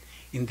participate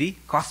in the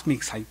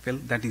cosmic cycle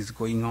that is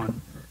going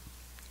on.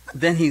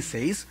 Then he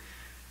says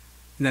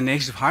in the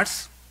next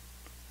verse,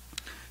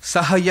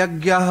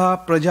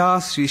 Sahayagyaha praja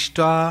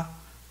srishta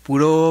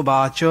puro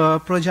vacha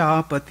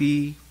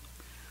prajapati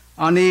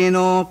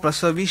aneno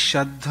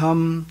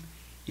prasavishadham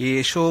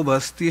esho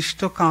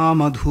vastishta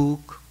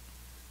kamadhuk.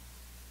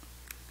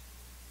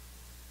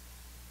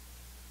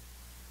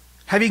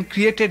 Having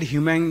created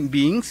human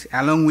beings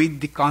along with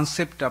the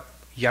concept of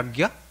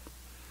yajna,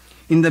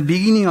 in the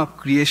beginning of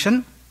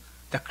creation,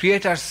 the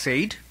Creator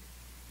said,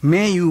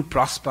 may you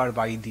prosper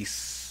by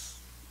this.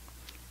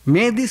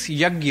 May this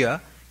yajna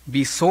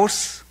be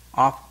source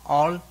of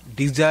all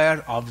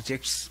desired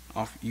objects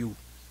of you.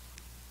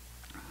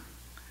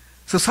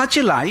 So such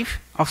a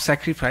life of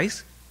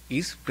sacrifice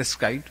is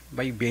prescribed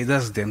by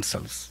Vedas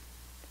themselves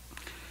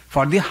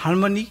for the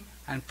harmony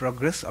and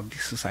progress of the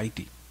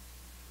society.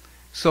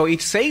 So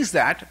it says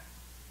that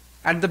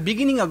at the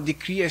beginning of the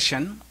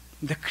creation,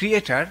 the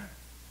Creator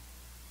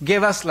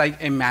gave us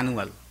like a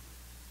manual.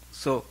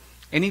 So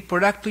any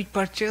product we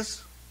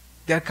purchase,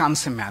 there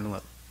comes a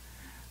manual.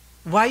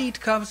 Why it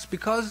comes?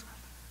 Because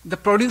the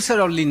producer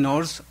only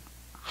knows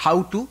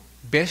how to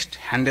best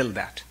handle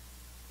that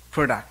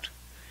product.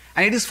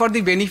 And it is for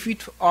the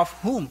benefit of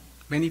whom?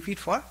 Benefit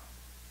for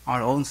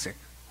our own sake,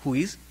 who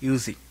is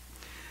using.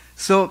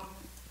 So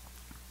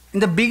in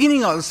the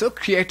beginning also,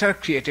 Creator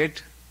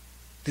created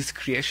this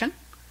creation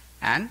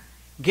and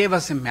gave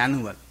us a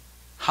manual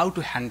how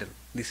to handle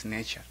this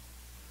nature.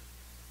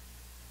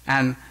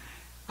 And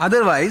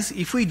otherwise,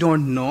 if we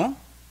don't know,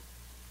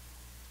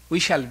 we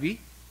shall be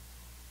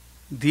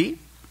the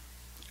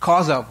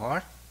cause of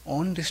our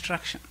own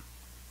destruction.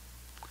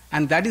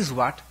 And that is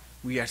what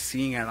we are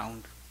seeing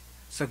around.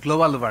 So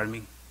global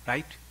warming,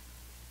 right?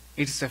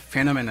 It's a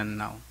phenomenon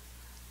now.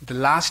 The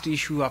last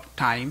issue of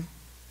Time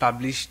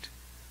published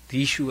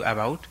the issue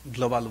about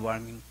global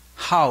warming.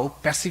 How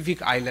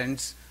Pacific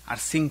islands are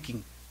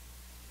sinking.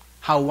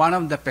 How one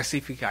of the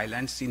Pacific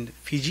islands in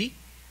Fiji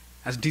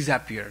has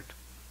disappeared,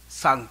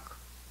 sunk.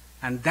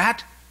 And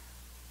that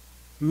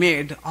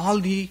made all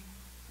the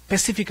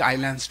Pacific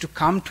Islands to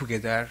come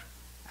together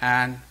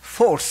and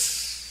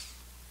force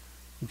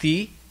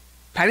the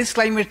Paris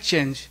climate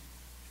change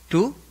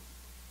to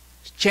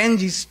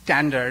change its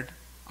standard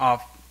of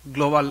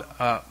global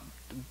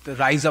the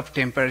rise of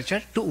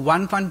temperature to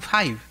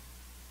 1.5.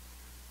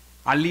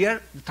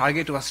 Earlier, the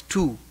target was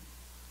 2,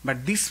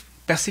 but these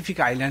Pacific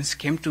Islands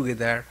came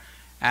together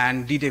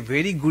and did a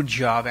very good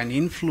job and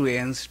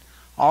influenced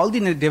all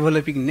the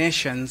developing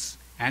nations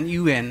and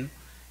UN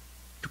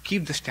to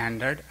keep the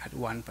standard at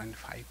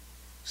 1.5.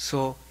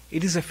 So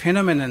it is a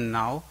phenomenon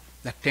now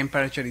that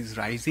temperature is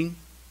rising,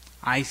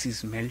 ice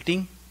is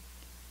melting,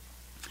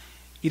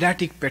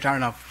 erratic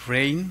pattern of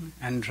rain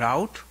and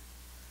drought,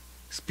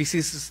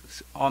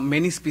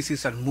 many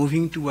species are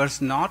moving towards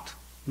north,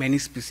 many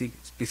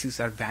species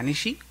are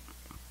vanishing.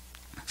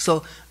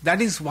 So that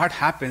is what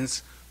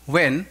happens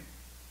when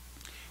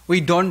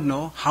we don't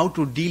know how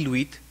to deal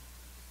with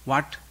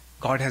what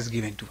God has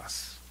given to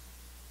us.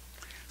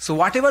 So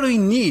whatever we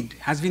need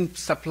has been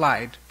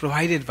supplied,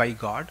 provided by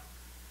God.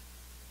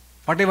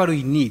 Whatever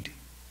we need,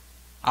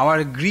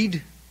 our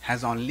greed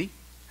has only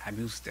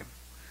abused them.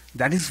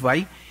 That is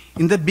why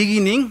in the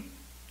beginning,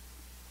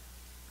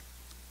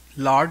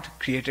 Lord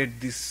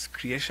created this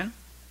creation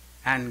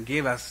and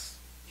gave us,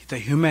 the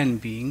human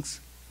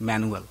beings,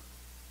 manual.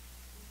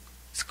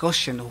 It's a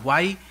question,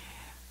 why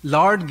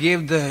Lord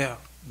gave the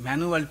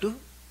manual to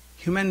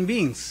human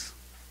beings?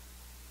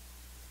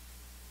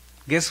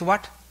 Guess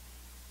what?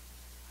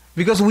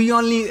 Because we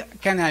only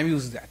can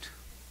abuse that.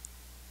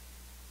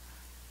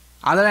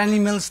 Other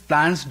animals,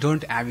 plants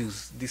don't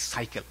abuse this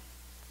cycle,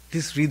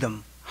 this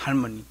rhythm,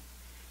 harmony.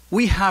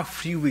 We have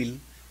free will,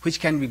 which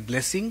can be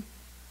blessing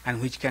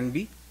and which can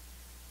be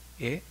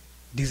a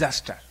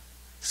disaster.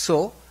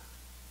 So,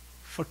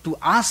 to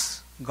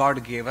us,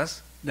 God gave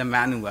us the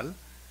manual,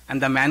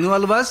 and the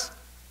manual was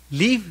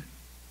live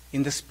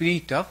in the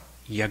spirit of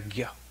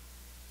yajna.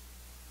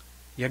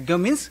 Yajna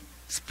means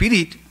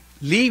spirit,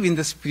 live in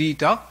the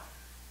spirit of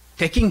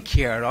taking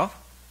care of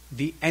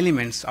the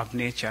elements of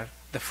nature,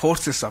 the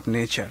forces of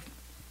nature.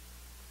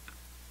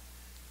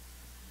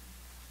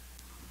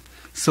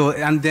 So,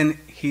 and then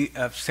he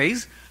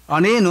says,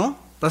 aneno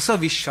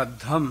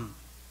prasavishadham.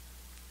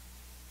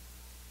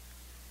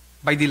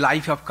 By the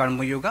life of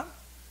Karma Yoga,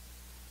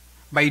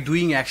 by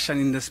doing action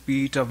in the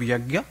spirit of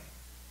Yajna,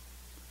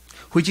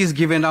 which is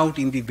given out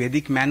in the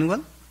Vedic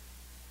manual,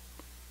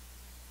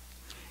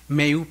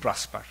 may you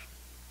prosper.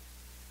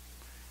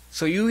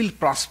 So you will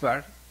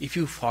prosper if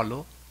you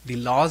follow the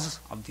laws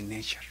of the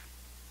nature.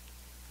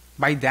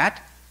 By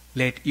that,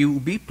 let you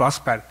be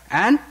prosper,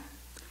 and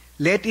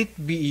let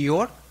it be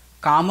your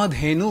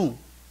kamadhenu,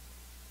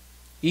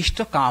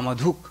 ishta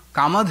kamadhuk.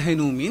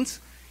 Kamadhenu means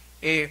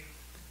a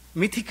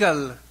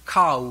mythical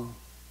cow,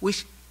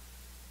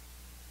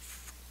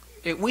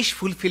 a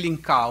wish-fulfilling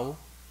cow,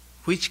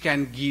 which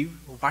can give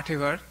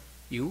whatever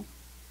you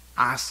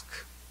ask.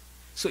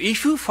 So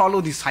if you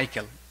follow the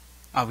cycle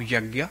of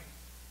yajna,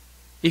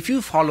 if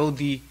you follow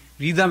the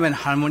rhythm and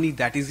harmony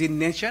that is in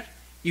nature,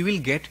 you will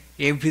get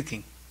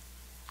everything.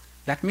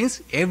 That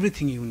means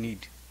everything you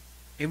need.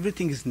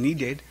 Everything is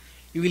needed,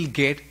 you will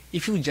get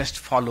if you just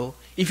follow,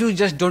 if you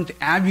just don't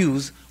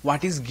abuse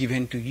what is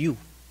given to you.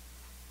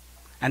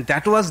 And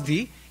that was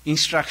the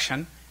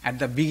instruction at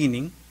the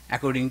beginning,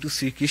 according to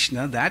Sri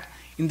Krishna, that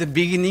in the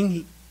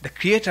beginning the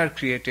Creator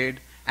created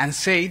and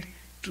said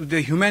to the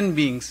human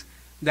beings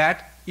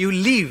that you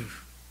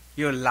live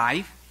your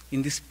life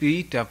in the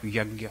spirit of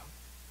yajna,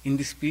 in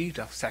the spirit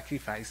of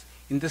sacrifice,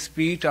 in the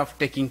spirit of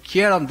taking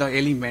care of the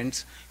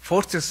elements,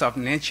 forces of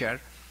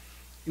nature,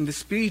 in the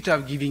spirit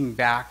of giving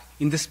back,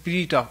 in the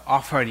spirit of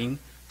offering,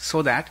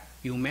 so that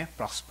you may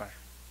prosper.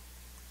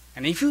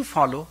 And if you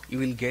follow, you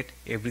will get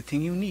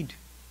everything you need.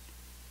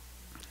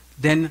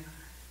 Then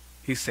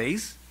he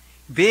says,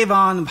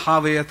 Devan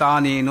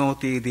bhavayataneno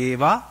te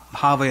deva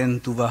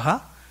bhavayantu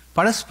vaha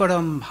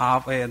parasparam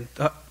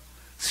bhavayanta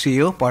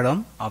sriyo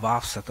param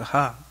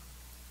avapsataha.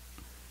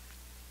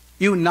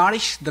 You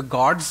nourish the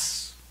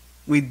gods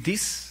with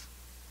this.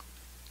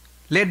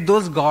 Let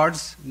those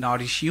gods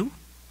nourish you.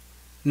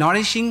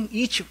 Nourishing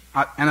each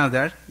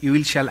another,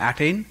 you shall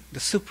attain the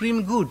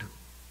supreme good.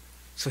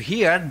 So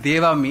here,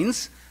 Deva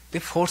means the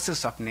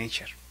forces of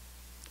nature,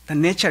 the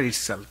nature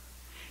itself.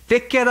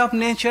 Take care of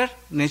nature,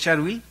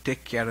 nature will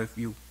take care of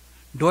you.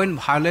 Don't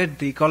violate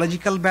the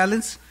ecological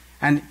balance,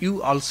 and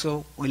you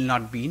also will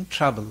not be in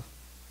trouble.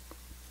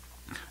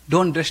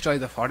 Don't destroy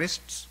the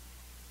forests,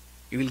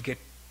 you will get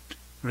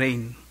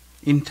rain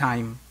in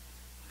time.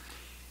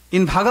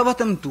 In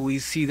Bhagavatam too, we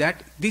see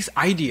that this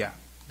idea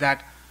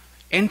that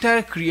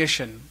entire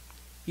creation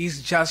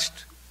is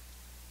just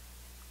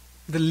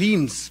the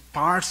limbs,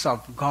 parts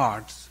of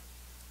gods,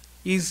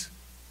 is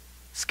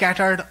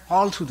scattered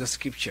all through the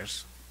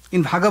scriptures.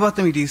 In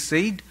Bhagavatam it is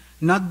said,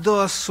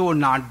 Nadya so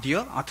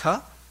nadya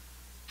atha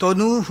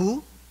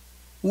tanuhu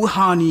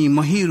uhani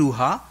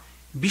mahiruha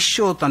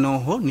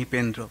vishwotanoho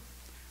nipendra.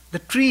 The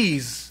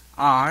trees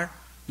are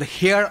the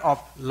hair of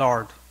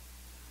Lord.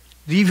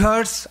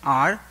 Rivers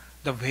are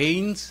the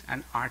veins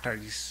and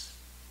arteries.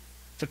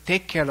 So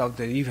take care of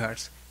the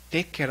rivers,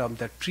 take care of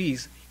the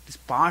trees, it is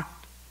part,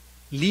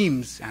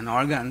 limbs and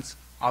organs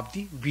of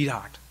the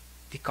Virat,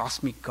 the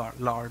cosmic God,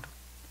 Lord.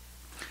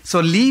 So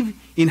live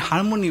in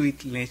harmony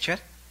with nature,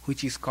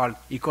 which is called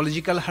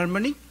ecological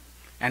harmony,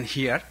 and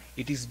here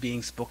it is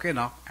being spoken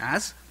of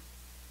as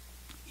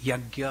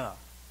yagya.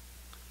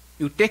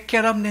 You take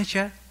care of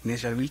nature,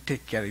 nature will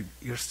take care of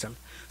yourself.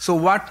 So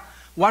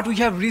what we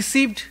have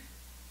received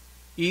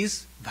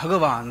is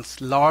Bhagavan's,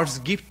 Lord's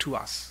gift to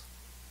us.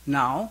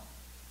 Now,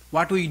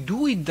 what we do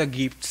with the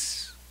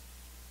gifts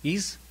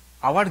is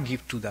our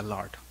gift to the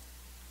Lord.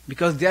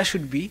 Because there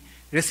should be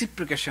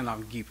reciprocation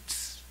of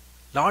gifts.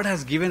 Lord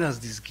has given us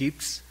these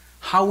gifts,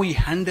 how we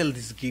handle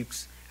these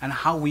gifts and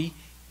how we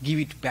give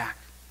it back.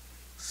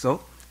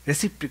 So,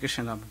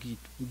 reciprocation of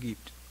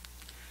gift.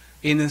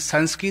 In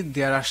Sanskrit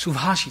there are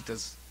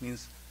subhashitas,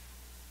 means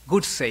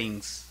good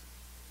sayings.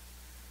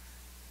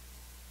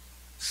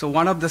 So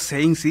one of the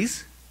sayings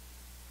is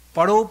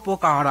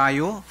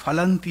Paropokarayo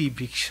phalanti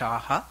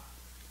bhikshaha,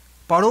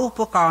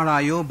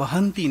 Paropokarayo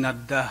bahanti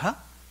naddaha,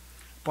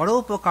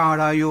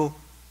 Paropokarayo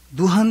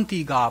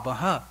duhanti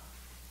gabaha,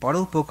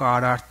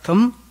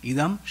 Paropokarartham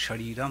idam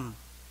shariram.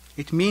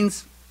 It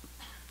means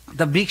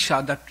the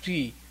bhiksha, the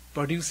tree,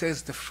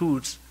 produces the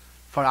fruits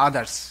for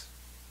others.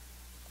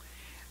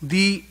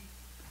 The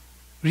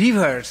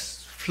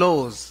rivers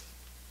flows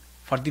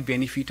for the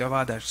benefit of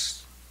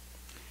others.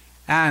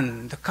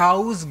 And the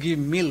cows give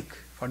milk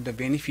for the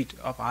benefit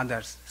of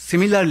others.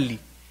 Similarly,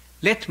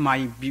 let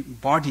my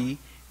body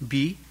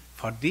be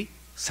for the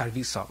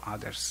service of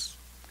others.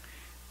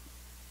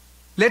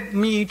 Let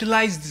me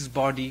utilize this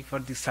body for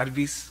the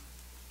service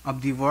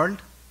of the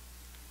world.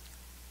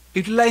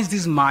 Utilize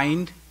this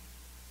mind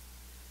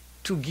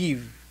to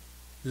give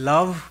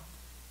love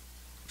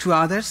to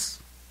others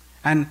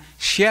and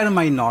share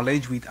my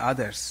knowledge with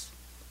others.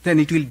 Then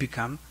it will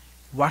become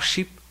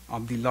worship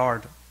of the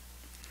Lord.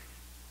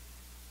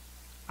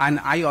 And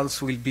I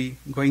also will be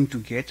going to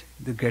get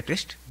the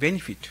greatest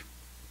benefit.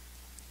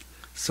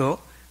 So,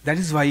 that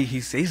is why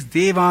he says,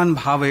 Devan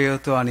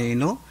bhavayato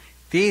aneno,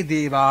 te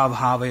deva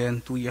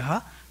bhavayantu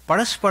yaha,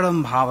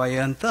 parasparam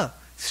bhavayanta,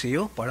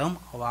 sreyo param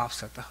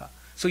avavsataha.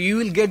 So you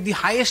will get the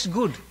highest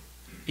good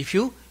if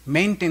you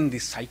maintain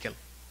this cycle,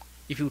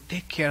 if you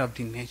take care of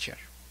the nature,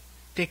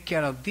 take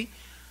care of the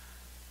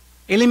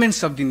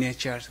elements of the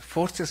nature,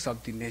 forces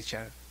of the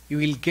nature. You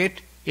will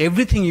get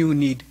everything you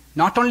need.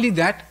 Not only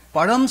that,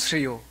 param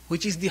shreyo,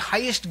 which is the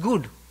highest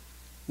good.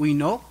 We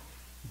know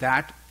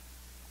that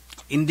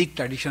Indic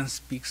tradition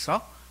speaks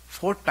of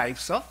 4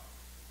 types of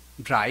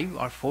drive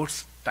or 4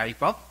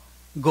 type of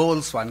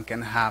goals one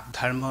can have: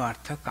 dharma,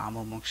 artha,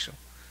 kama, moksha.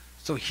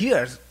 So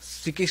here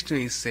Sri Krishna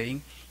is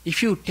saying,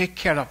 if you take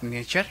care of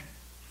nature,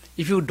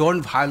 if you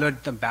don't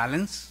violate the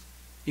balance,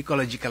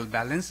 ecological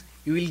balance,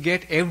 you will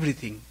get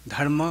everything: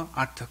 dharma,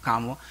 artha,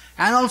 kama,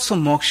 and also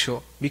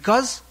moksha,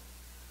 because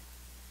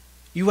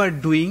you are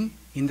doing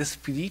in the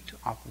spirit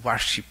of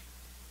worship,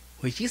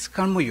 which is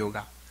karma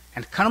yoga.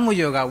 And karma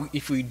yoga,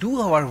 if we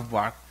do our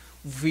work,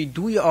 if we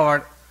do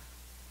our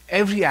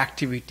every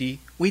activity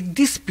with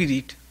this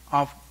spirit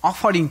of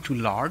offering to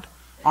Lord,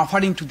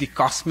 offering to the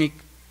cosmic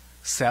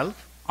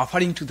self,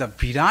 offering to the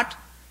Virat,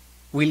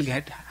 we'll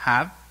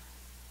have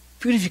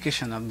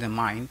purification of the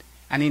mind,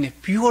 and in a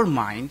pure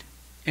mind,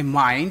 a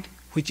mind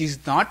which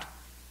is not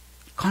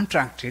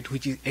contracted,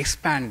 which is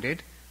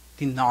expanded,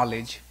 the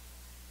knowledge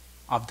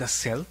of the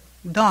self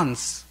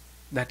dawns.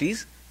 That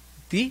is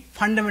the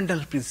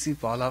fundamental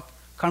principle of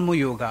Karma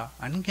Yoga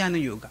and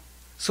Jnana Yoga.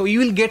 So you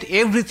will get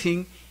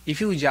everything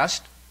if you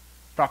just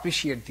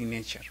propitiate the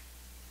nature.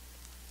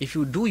 If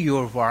you do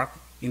your work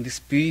in the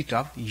spirit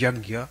of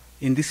yajna,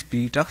 in the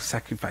spirit of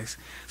sacrifice.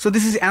 So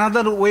this is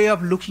another way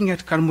of looking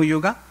at Karma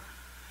Yoga.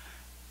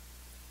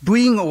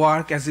 Doing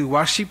work as a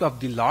worship of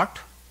the Lord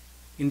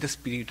in the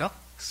spirit of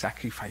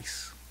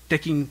sacrifice.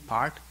 Taking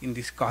part in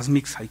this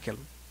cosmic cycle.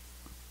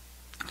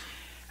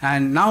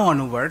 And now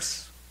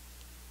onwards,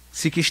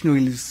 Sri Krishna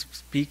will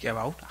speak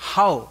about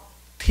how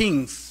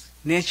things,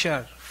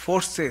 nature,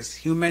 forces,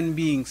 human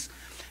beings,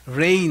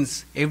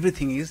 rains,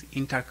 everything is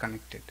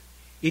interconnected.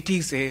 It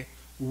is a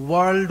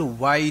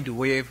worldwide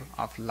wave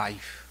of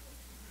life.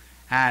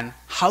 And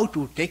how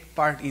to take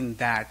part in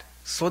that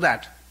so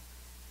that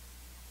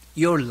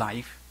your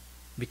life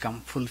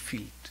become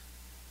fulfilled.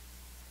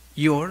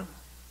 You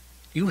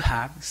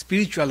have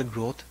spiritual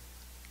growth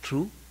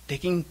through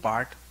taking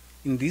part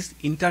in this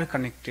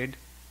interconnected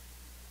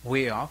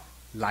way of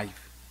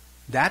life.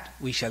 That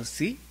we shall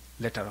see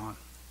later on.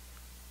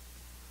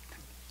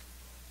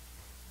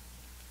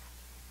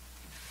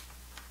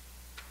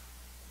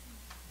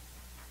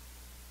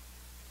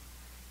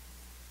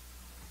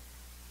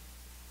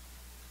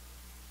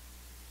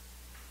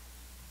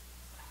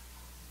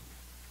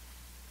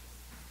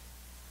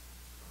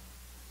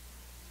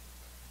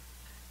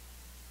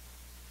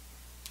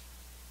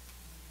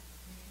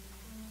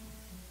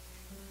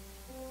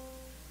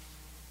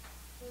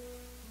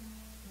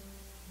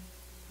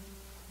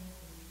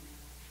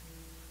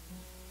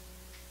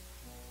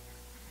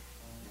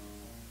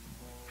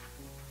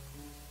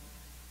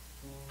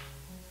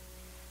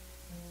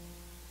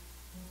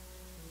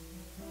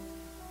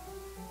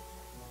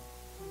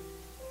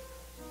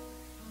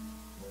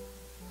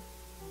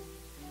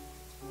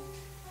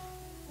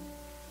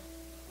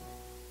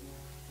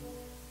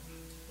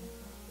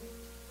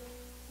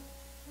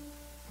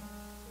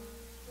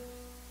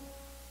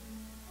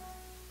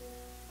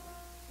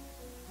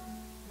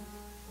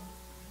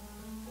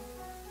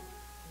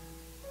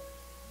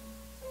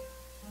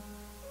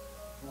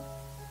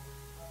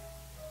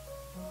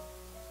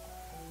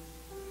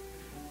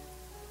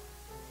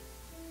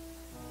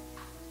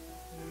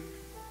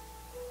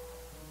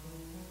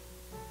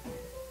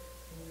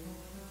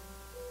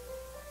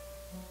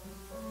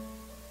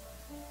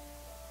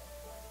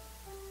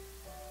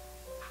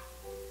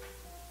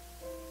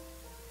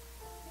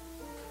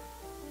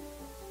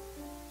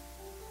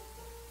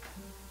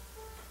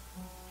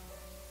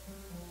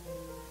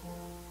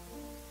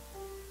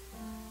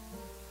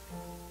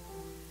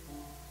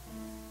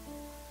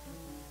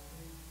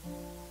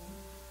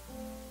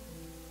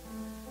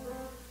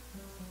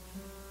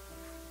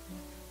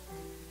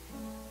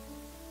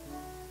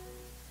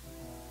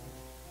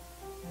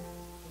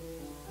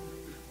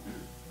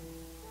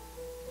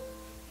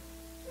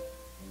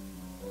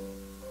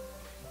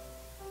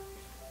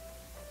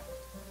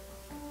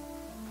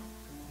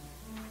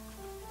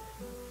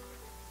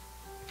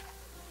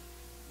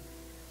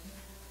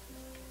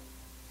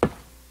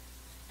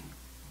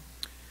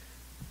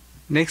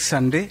 Next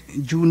Sunday,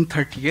 June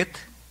 30th,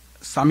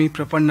 Swami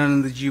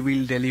Prapandananda ji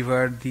will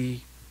deliver the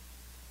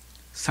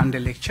Sunday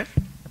lecture,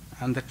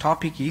 and the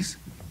topic is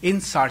In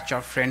Search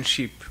of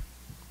Friendship.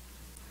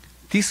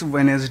 This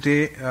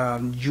Wednesday,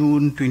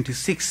 June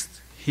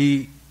 26th,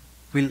 he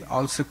will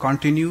also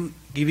continue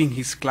giving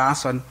his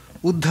class on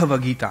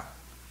Uddhava Gita,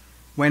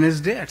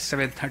 Wednesday at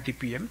 7:30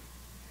 p.m.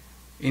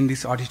 in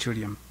this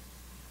auditorium.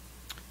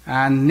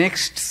 And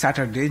next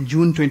Saturday,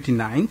 June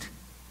 29th,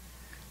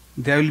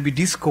 there will be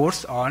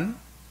discourse on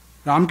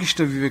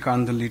Ramakrishna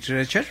Vivekananda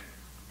literature.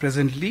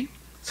 Presently,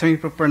 Swami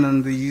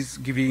Prapananda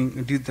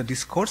did the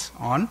discourse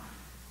on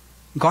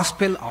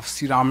Gospel of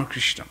Sri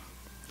Ramakrishna.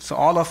 So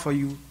all of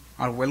you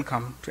are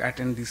welcome to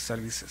attend these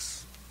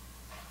services.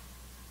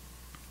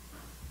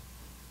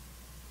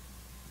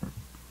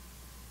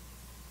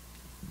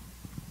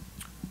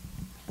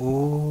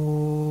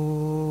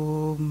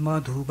 O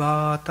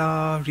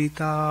madhubata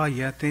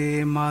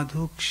ritayate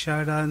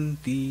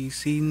madhuksharanti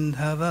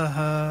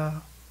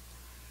sindhavaha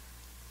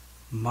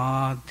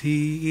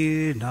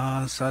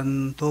madhirna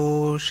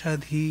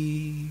santoshadhi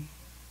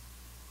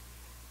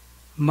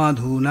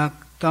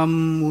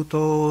madhunaktam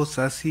uto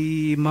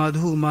sasi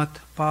madhumat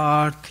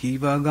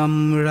parthivagam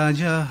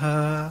rajaha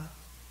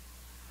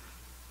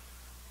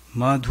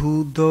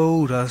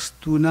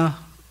madhudaurastuna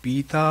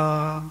pita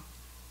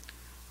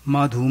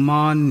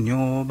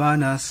madhumanyo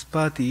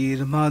banaspatir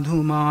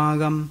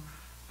madhumagam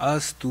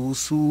astu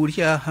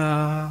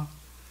suryaha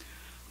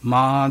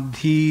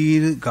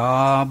madhir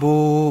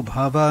gabo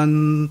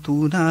bhavantu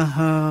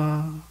naha.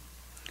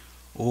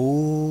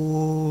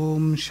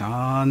 Om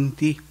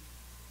Shanti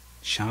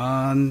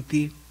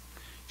Shanti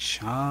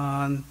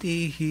Shanti.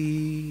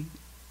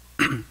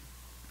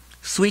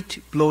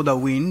 Sweet blow the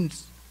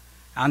winds,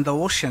 and the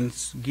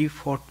oceans give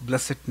forth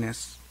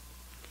blessedness.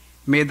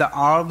 May the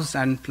herbs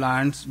and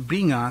plants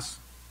bring us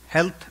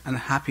health and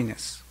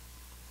happiness.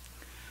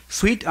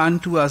 Sweet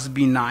unto us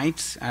be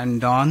nights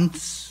and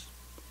dawns.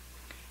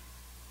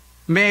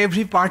 May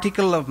every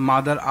particle of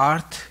Mother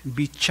Earth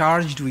be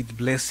charged with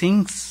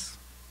blessings.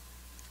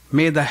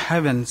 May the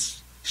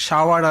heavens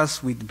shower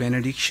us with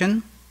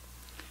benediction.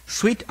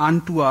 Sweet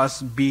unto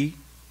us be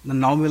the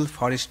noble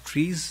forest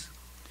trees.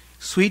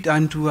 Sweet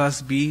unto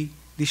us be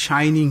the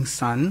shining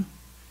sun.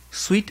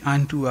 Sweet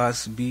unto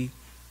us be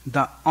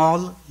the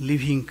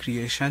all-living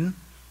creation.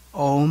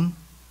 Om,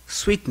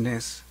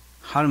 sweetness,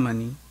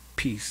 harmony,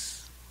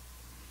 peace.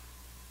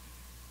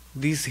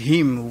 This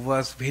hymn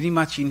was very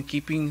much in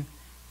keeping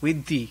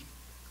with the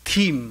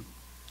theme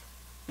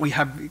we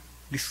have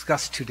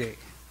discussed today.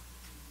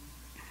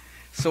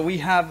 So we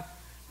have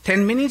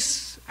 10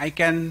 minutes. I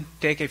can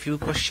take a few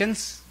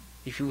questions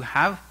if you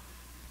have.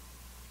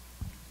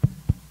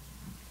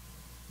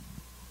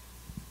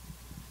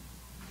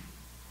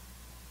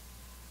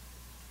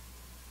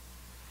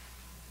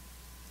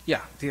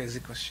 Yeah, there is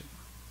a question.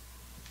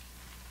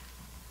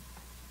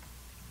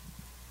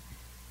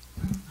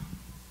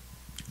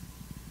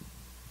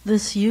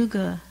 This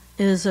yuga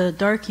is a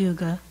dark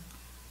yuga,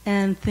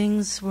 and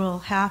things will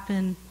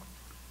happen.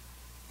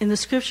 In the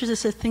scriptures it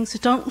says things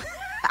don't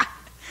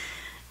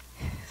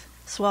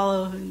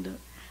swallow. And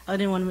I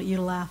didn't want you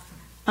to laugh.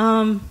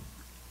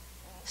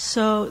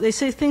 So they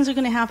say things are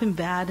going to happen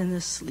bad in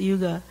this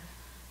yuga.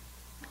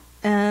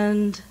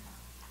 And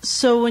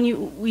so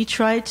when we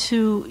try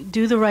to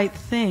do the right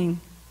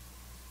thing,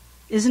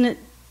 isn't it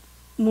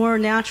more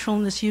natural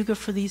in this yuga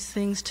for these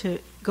things to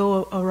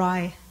go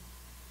awry?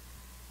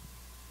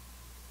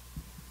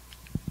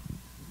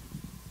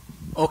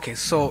 Okay,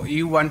 so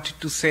you wanted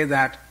to say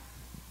that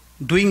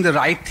doing the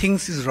right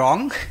things is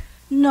wrong?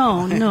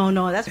 No.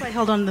 That's why I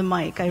held on to the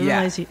mic. I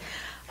realize you.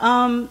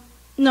 No,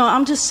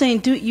 I'm just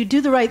saying you do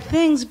the right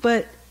things,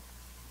 but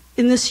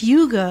in this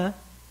yuga,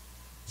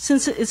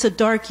 since it's a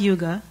dark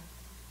yuga,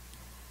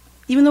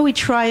 even though we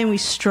try and we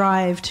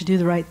strive to do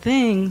the right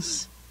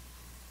things,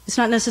 it's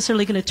not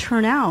necessarily going to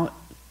turn out.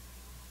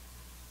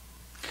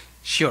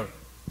 Sure.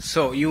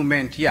 So you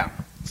meant,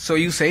 So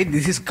you say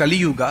this is Kali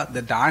Yuga,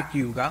 the dark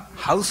yuga.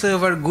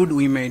 Howsoever good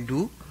we may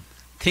do,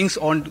 things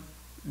won't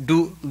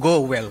go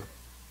well.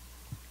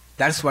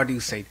 That's what you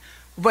said.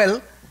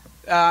 Well,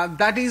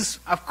 that is,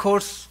 of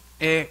course,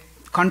 a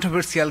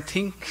controversial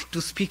thing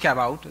to speak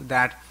about,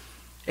 that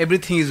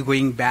everything is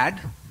going bad.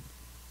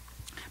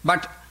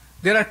 But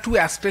there are two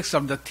aspects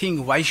of the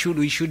thing why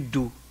we should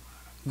do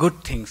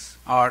good things,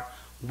 or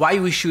why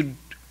we should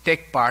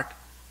take part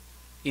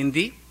in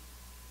the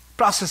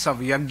process of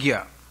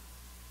yajna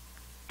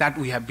that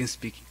we have been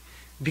speaking.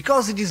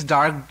 Because it is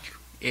dark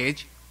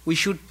age, we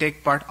should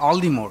take part all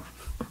the more.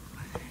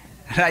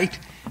 Right?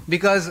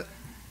 Because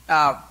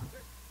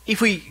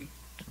if we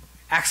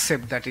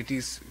accept that it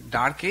is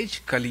dark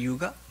age, Kali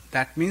Yuga,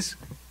 that means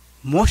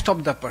most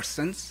of the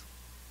persons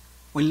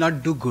will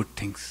not do good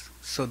things.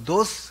 So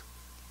those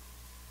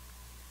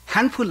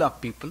handful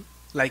of people,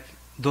 like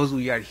those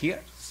we are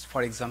here,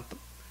 for example,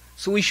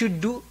 so we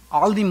should do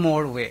all the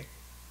more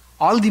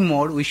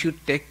we should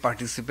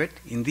participate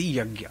in the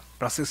yajna,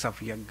 process of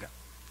yajna,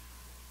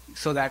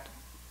 so that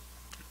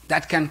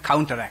can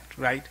counteract,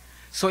 right?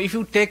 So if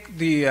you take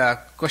the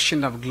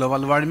question of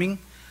global warming,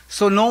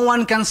 so no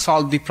one can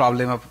solve the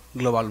problem of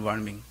global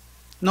warming.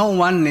 No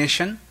one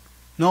nation,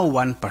 no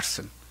one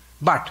person.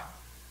 But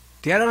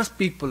there are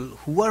people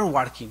who are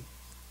working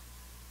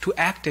to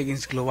act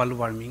against global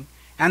warming,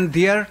 and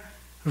they are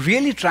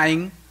really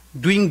trying,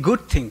 doing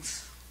good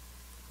things,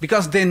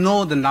 because they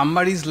know the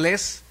number is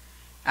less,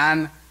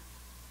 and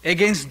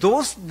against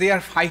those they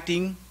are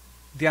fighting,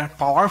 they are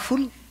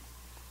powerful,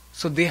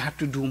 so they have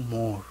to do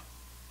more.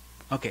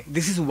 Okay,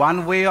 this is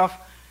one way of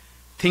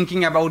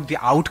thinking about the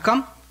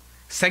outcome.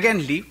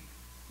 Secondly,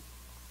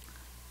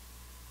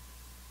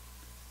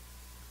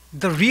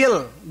 the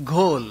real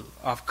goal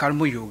of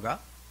Karma Yoga,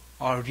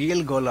 or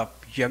real goal of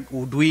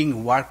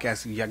doing work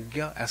as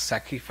yajna, as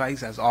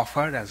sacrifice, as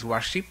offer, as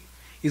worship,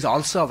 is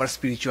also our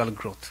spiritual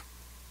growth.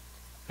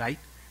 Right?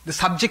 The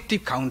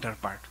subjective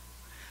counterpart.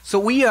 So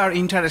we are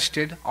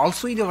interested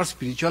also in our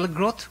spiritual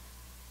growth,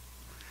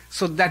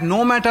 so that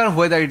no matter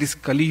whether it is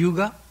Kali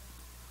Yuga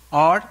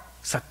or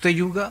Satya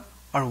Yuga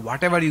or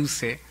whatever you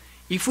say,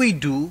 if we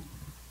do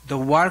the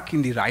work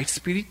in the right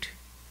spirit,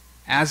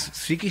 as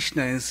Sri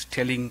Krishna is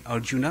telling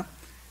Arjuna,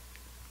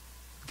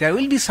 there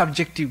will be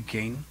subjective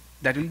gain,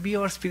 that will be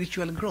our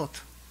spiritual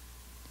growth.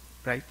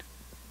 Right?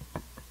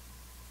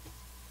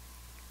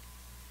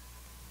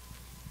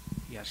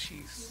 Here she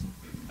is.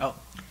 Oh.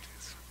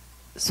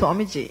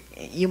 Swamiji,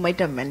 you might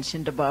have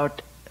mentioned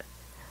about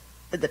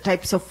the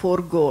types of 4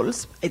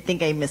 goals. I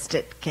think I missed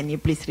it. Can you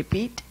please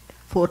repeat?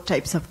 4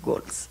 types of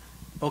goals.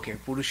 Okay,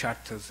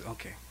 Purusharthas,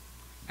 okay.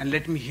 And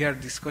let me hear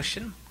this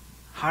question.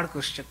 Hard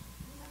question.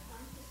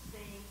 I'm just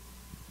saying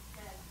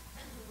that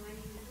when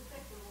you look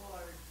at the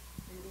world,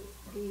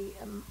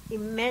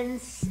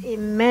 the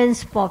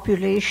immense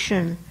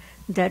population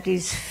that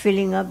is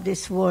filling up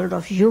this world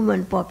of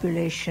human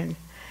population,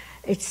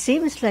 it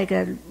seems like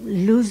a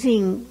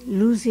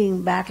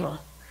losing battle.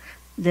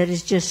 There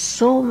is just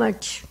so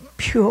much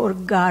pure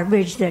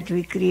garbage that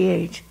we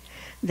create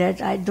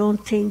that I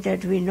don't think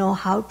that we know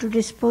how to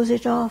dispose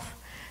it of,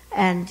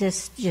 and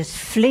just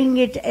fling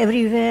it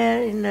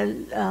everywhere in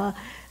the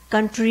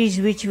countries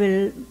which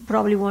will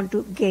probably want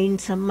to gain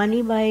some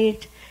money by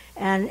it,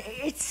 and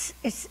it's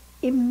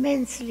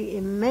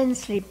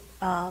immensely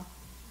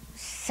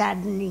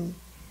saddening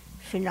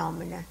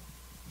phenomenon.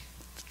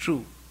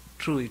 True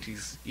it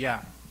is,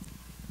 yeah.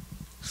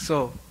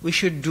 So we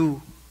should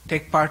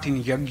take part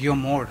in yajna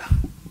mode,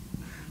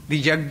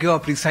 the yajna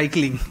of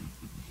recycling.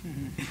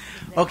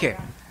 Okay,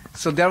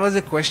 so there was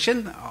a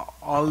question,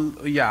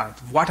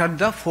 what are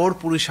the 4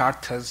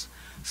 Purusharthas?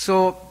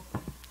 So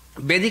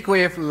Vedic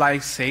way of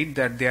life said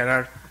that there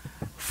are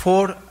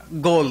 4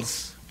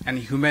 goals an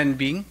human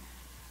being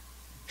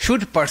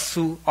should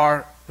pursue,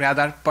 or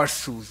rather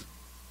pursues.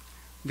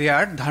 They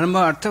are dharma,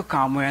 artha,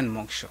 kama and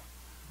moksha.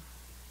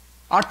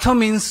 Artha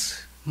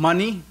means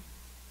money,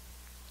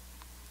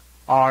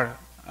 or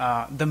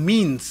the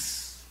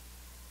means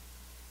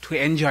to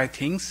enjoy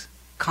things.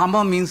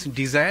 Kama means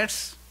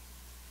desires,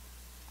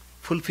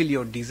 fulfill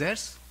your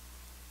desires,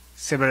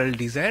 several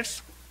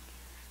desires.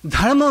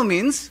 Dharma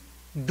means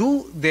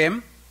do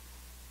them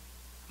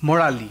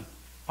morally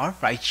or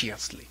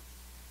righteously.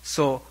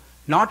 So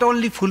not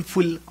only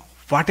fulfill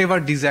whatever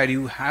desire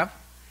you have,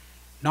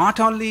 not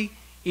only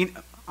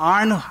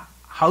earn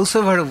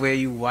however way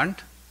you want,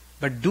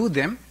 but do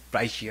them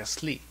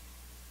righteously.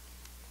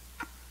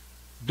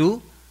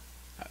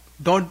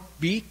 Don't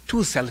be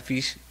too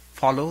selfish,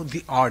 follow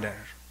the order,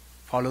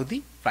 follow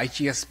the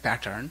righteous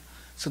pattern.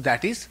 So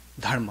that is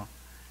dharma.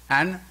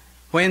 And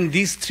when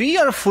these 3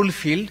 are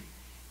fulfilled,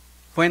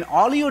 when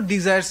all your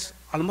desires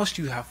almost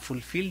you have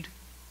fulfilled,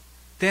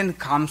 then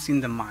comes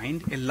in the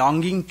mind a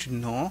longing to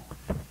know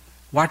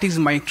what is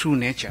my true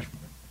nature,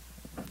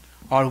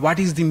 or what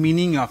is the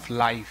meaning of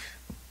life,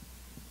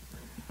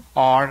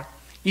 or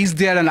is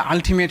there an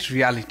ultimate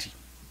reality,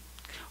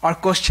 or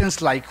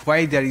questions like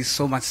why there is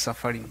so much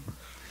suffering.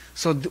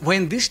 So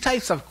when these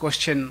types of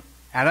questions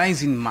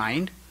arise in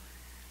mind,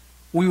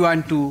 we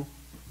want to,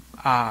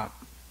 that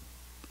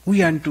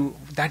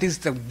is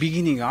the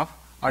beginning of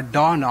or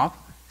dawn of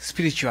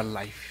spiritual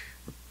life.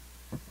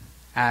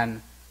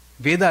 And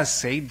Vedas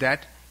say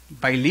that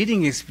by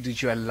leading a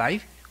spiritual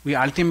life, we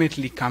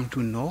ultimately come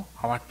to know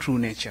our true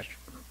nature.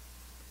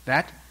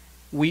 That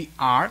we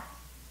are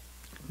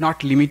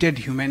not limited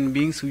human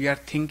beings, we are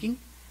thinking,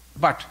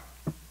 but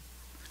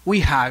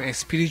we have a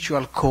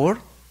spiritual core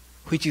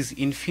which is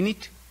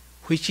infinite,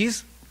 which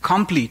is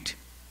complete.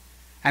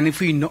 And if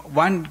we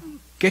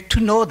get to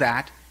know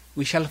that,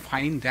 we shall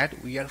find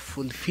that we are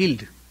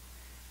fulfilled.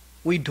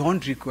 We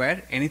don't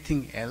require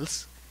anything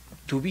else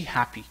to be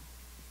happy.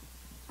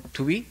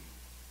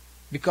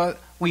 Because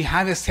we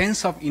have a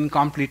sense of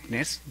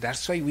incompleteness,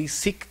 that's why we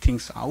seek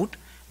things out.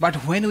 But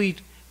when we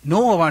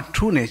know our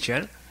true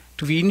nature,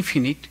 to be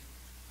infinite,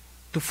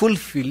 to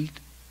fulfilled,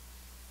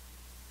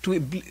 to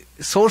be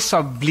source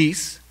of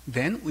bliss,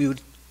 then we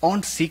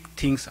won't seek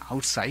things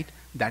outside.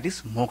 That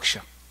is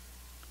moksha.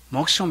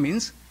 Moksha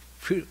means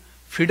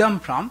freedom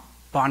from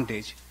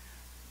bondage.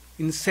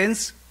 In the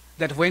sense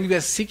that when we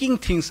are seeking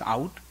things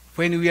out,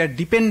 when we are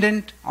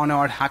dependent on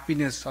our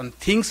happiness, on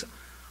things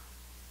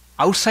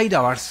outside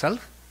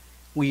ourselves,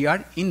 we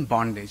are in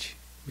bondage.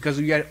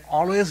 Because we are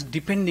always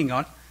depending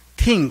on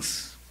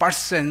things,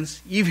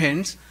 persons,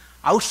 events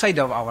outside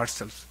of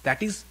ourselves.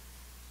 That is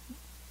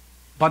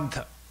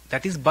baddha,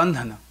 that is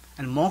bandhana.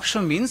 And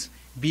moksha means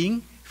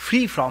being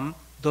free from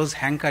those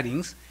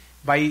hankerings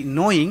by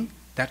knowing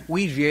that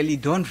we really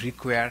don't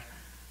require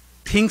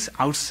things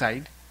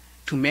outside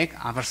to make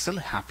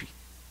ourselves happy.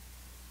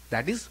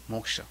 That is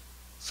moksha.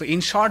 So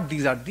in short,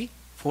 these are the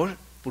 4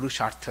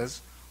 purusharthas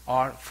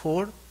or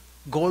 4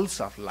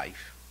 goals of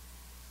life.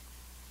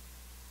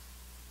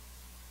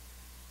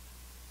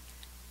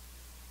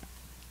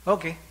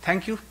 Okay,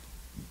 thank you.